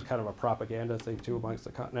it becomes kind of a propaganda thing too amongst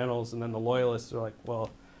the Continentals. And then the Loyalists are like, well,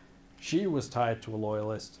 she was tied to a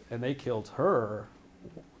Loyalist, and they killed her.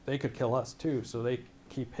 They could kill us too, so they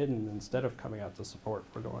keep hidden instead of coming out to support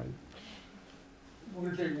Burgoyne. We're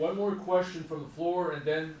going to take one more question from the floor, and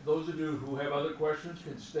then those of you who have other questions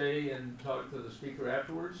can stay and talk to the speaker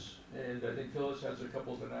afterwards. And I think Phyllis has a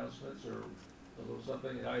couple of announcements or a little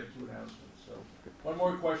something, and I have 2 announcements. So one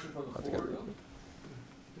more question from the floor.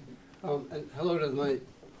 And hello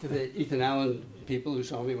to the Ethan Allen people who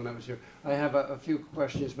saw me when I was here. I have a few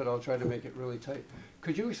questions, but I'll try to make it really tight.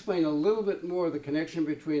 Could you explain a little bit more the connection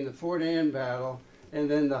between the Fort Anne battle and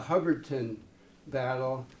then the Hubbardton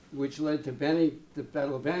battle, which led to the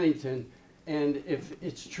Battle of Bennington? And if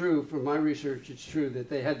it's true, from my research, it's true that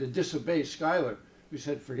they had to disobey Schuyler, who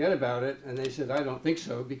said, forget about it. And they said, I don't think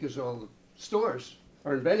so, because all the stores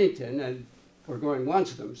are in Bennington, and Burgoyne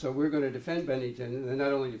wants them, so we're going to defend Bennington. And they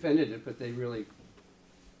not only defended it, but they really,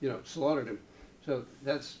 slaughtered him. So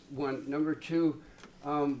that's one. Number 2,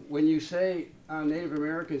 when you say Native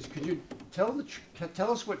Americans, could you tell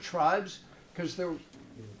us what tribes? Because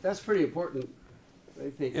that's pretty important, I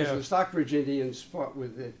think. Because the Stockbridge Indians fought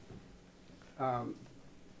with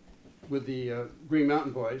the Green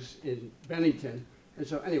Mountain Boys in Bennington, and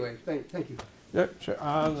so anyway, thank you. Yeah, sure.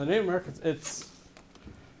 The Native Americans,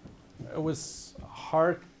 it was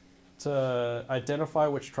hard to identify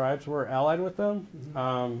which tribes were allied with them.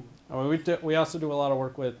 We also do a lot of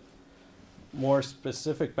work with more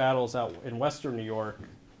specific battles out in Western New York,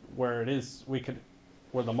 where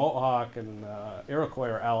where the Mohawk and Iroquois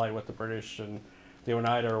are allied with the British, and the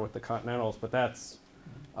Oneida are with the Continentals. But that's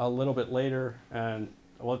a little bit later, and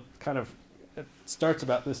it starts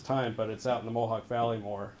about this time, but it's out in the Mohawk Valley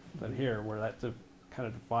more than here, where that kind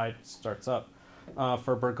of divide starts up.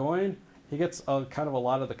 For Burgoyne, he gets kind of a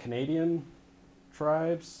lot of the Canadian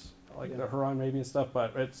tribes, like the Huron maybe and stuff,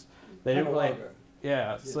 but they didn't really,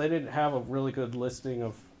 so they didn't have a really good listing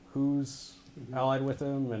of who's allied with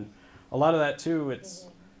him, and a lot of that too,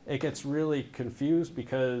 it gets really confused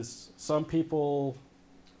because some people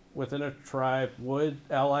within a tribe would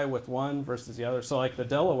ally with one versus the other. So like the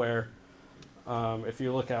Delaware, if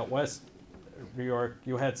you look out west New York,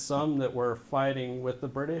 you had some that were fighting with the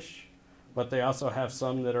British, but they also have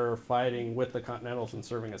some that are fighting with the Continentals and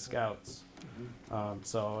serving as scouts.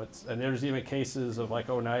 And there's even cases of like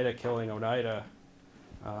Oneida killing Oneida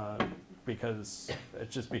because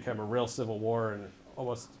it just became a real civil war, and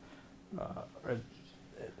almost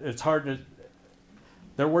it's hard to.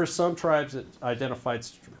 There were some tribes that identified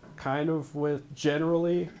kind of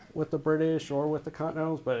generally with the British or with the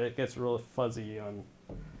Continentals, but it gets really fuzzy on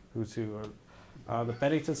who's who. The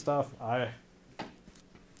Bennington stuff, I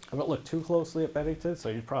haven't looked too closely at Bennington, so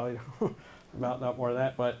you probably know about not more of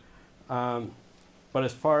that. But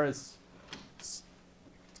as far as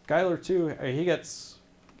Schuyler too, he gets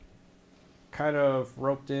kind of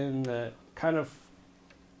roped in that kind of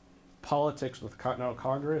politics with the Continental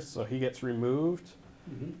Congress, so he gets removed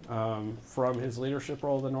from his leadership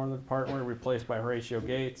role in the Northern Department, replaced by Horatio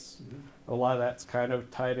Gates. A lot of that's kind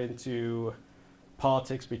of tied into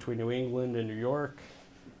politics between New England and New York,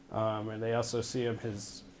 and they also see him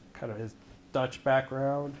his Dutch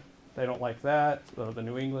background. They don't like that. So the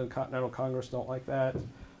New England Continental Congress don't like that.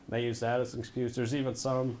 They use that as an excuse. There's even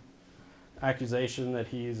some accusation that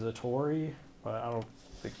he's a Tory, but I don't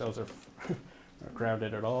think those are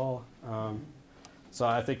grounded at all. So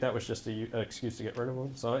I think that was just an excuse to get rid of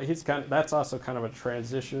him. So that's also kind of a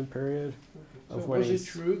transition period. Of So when was it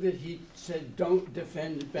true that he said, "Don't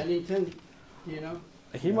defend Bennington"? Do you know?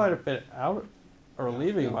 He might have been out or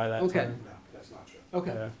leaving by that Okay. time. No, that's not true.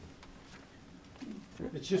 Okay. Yeah.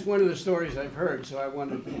 It's just one of the stories I've heard, so I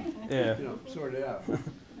wanted to, Yeah. sort it out.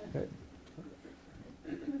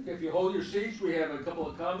 If you hold your seats, we have a couple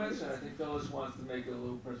of comments, and I think Phyllis wants to make a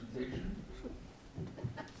little presentation.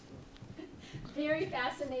 Very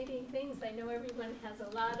fascinating things. I know everyone has a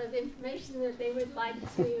lot of information that they would like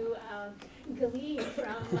to glean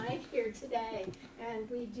from right here today. And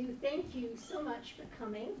we do thank you so much for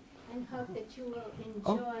coming and hope that you will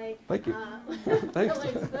enjoy thank you. Thanks.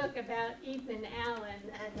 Willard's book about Ethan Allen.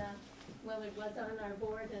 And Willard was on our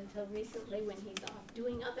board until recently when he's off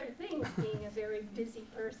doing other things, being a very busy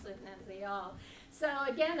person, as they all. So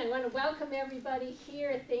again, I want to welcome everybody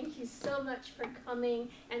here. Thank you so much for coming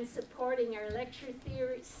and supporting our lecture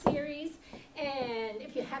series. And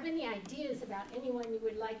if you have any ideas about anyone you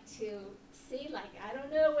would like to see, like, I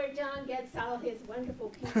don't know where John gets all his wonderful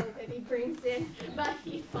people that he brings in, but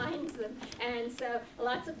he finds them. And so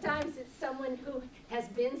lots of times it's someone who has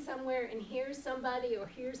been somewhere and hears somebody or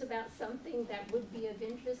hears about something that would be of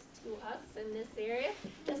interest to us in this area.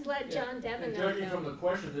 Just let John Devon And know. judging from the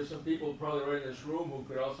question, there's some people probably right in this room who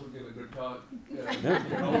could also give a good talk.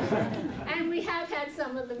 And we have had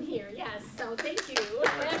some of them here, yes, so thank you,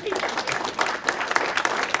 everybody.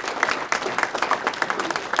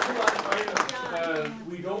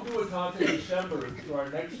 We don't do a talk in December, so our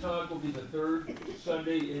next talk will be the third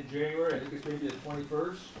Sunday in January. I think it's maybe the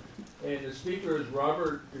 21st. And the speaker is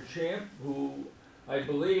Robert Duchamp, who I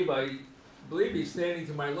believe he's standing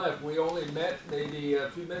to my left. We only met maybe a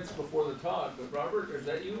few minutes before the talk. But Robert, is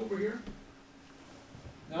that you over here?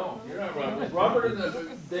 No, you're not Robert. Robert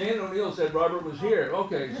Dan O'Neill said Robert was here.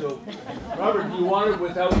 Okay, so Robert, you want to,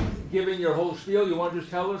 without giving your whole spiel, you want to just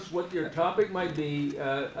tell us what your topic might be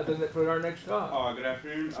for our next talk? Good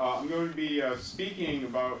afternoon. I'm going to be speaking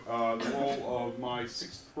about the role of my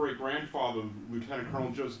sixth great grandfather, Lieutenant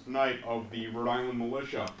Colonel Joseph Knight of the Rhode Island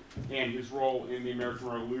Militia, and his role in the American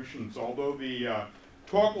Revolution. So although the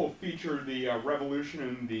talk will feature the revolution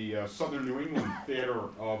in the southern New England theater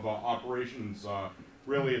of operations,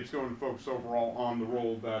 really, it's going to focus overall on the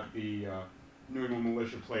role that the New England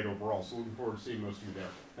Militia played overall. So looking forward to seeing most of you there.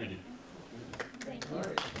 Thank you. Thank you. All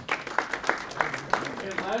right.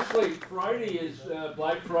 And lastly, Friday is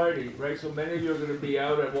Black Friday, right? So many of you are going to be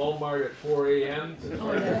out at Walmart at 4 a.m.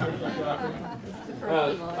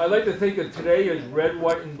 I like to think of today as Red,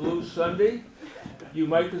 White, and Blue Sunday. You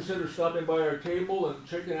might consider stopping by our table and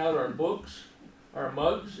checking out our books, our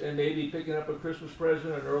mugs, and maybe picking up a Christmas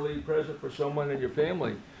present, an early present for someone in your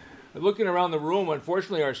family. Looking around the room,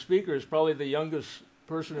 unfortunately, our speaker is probably the youngest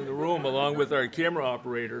person in the room, along with our camera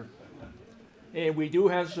operator. And we do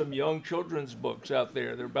have some young children's books out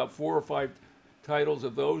there. There are about 4 or 5 titles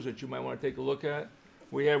of those that you might want to take a look at.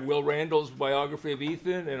 We have Will Randall's biography of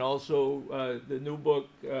Ethan, and also the new book,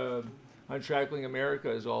 Unshackling America,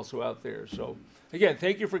 is also out there. So, again,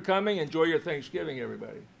 thank you for coming. Enjoy your Thanksgiving,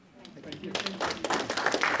 everybody. Thank you.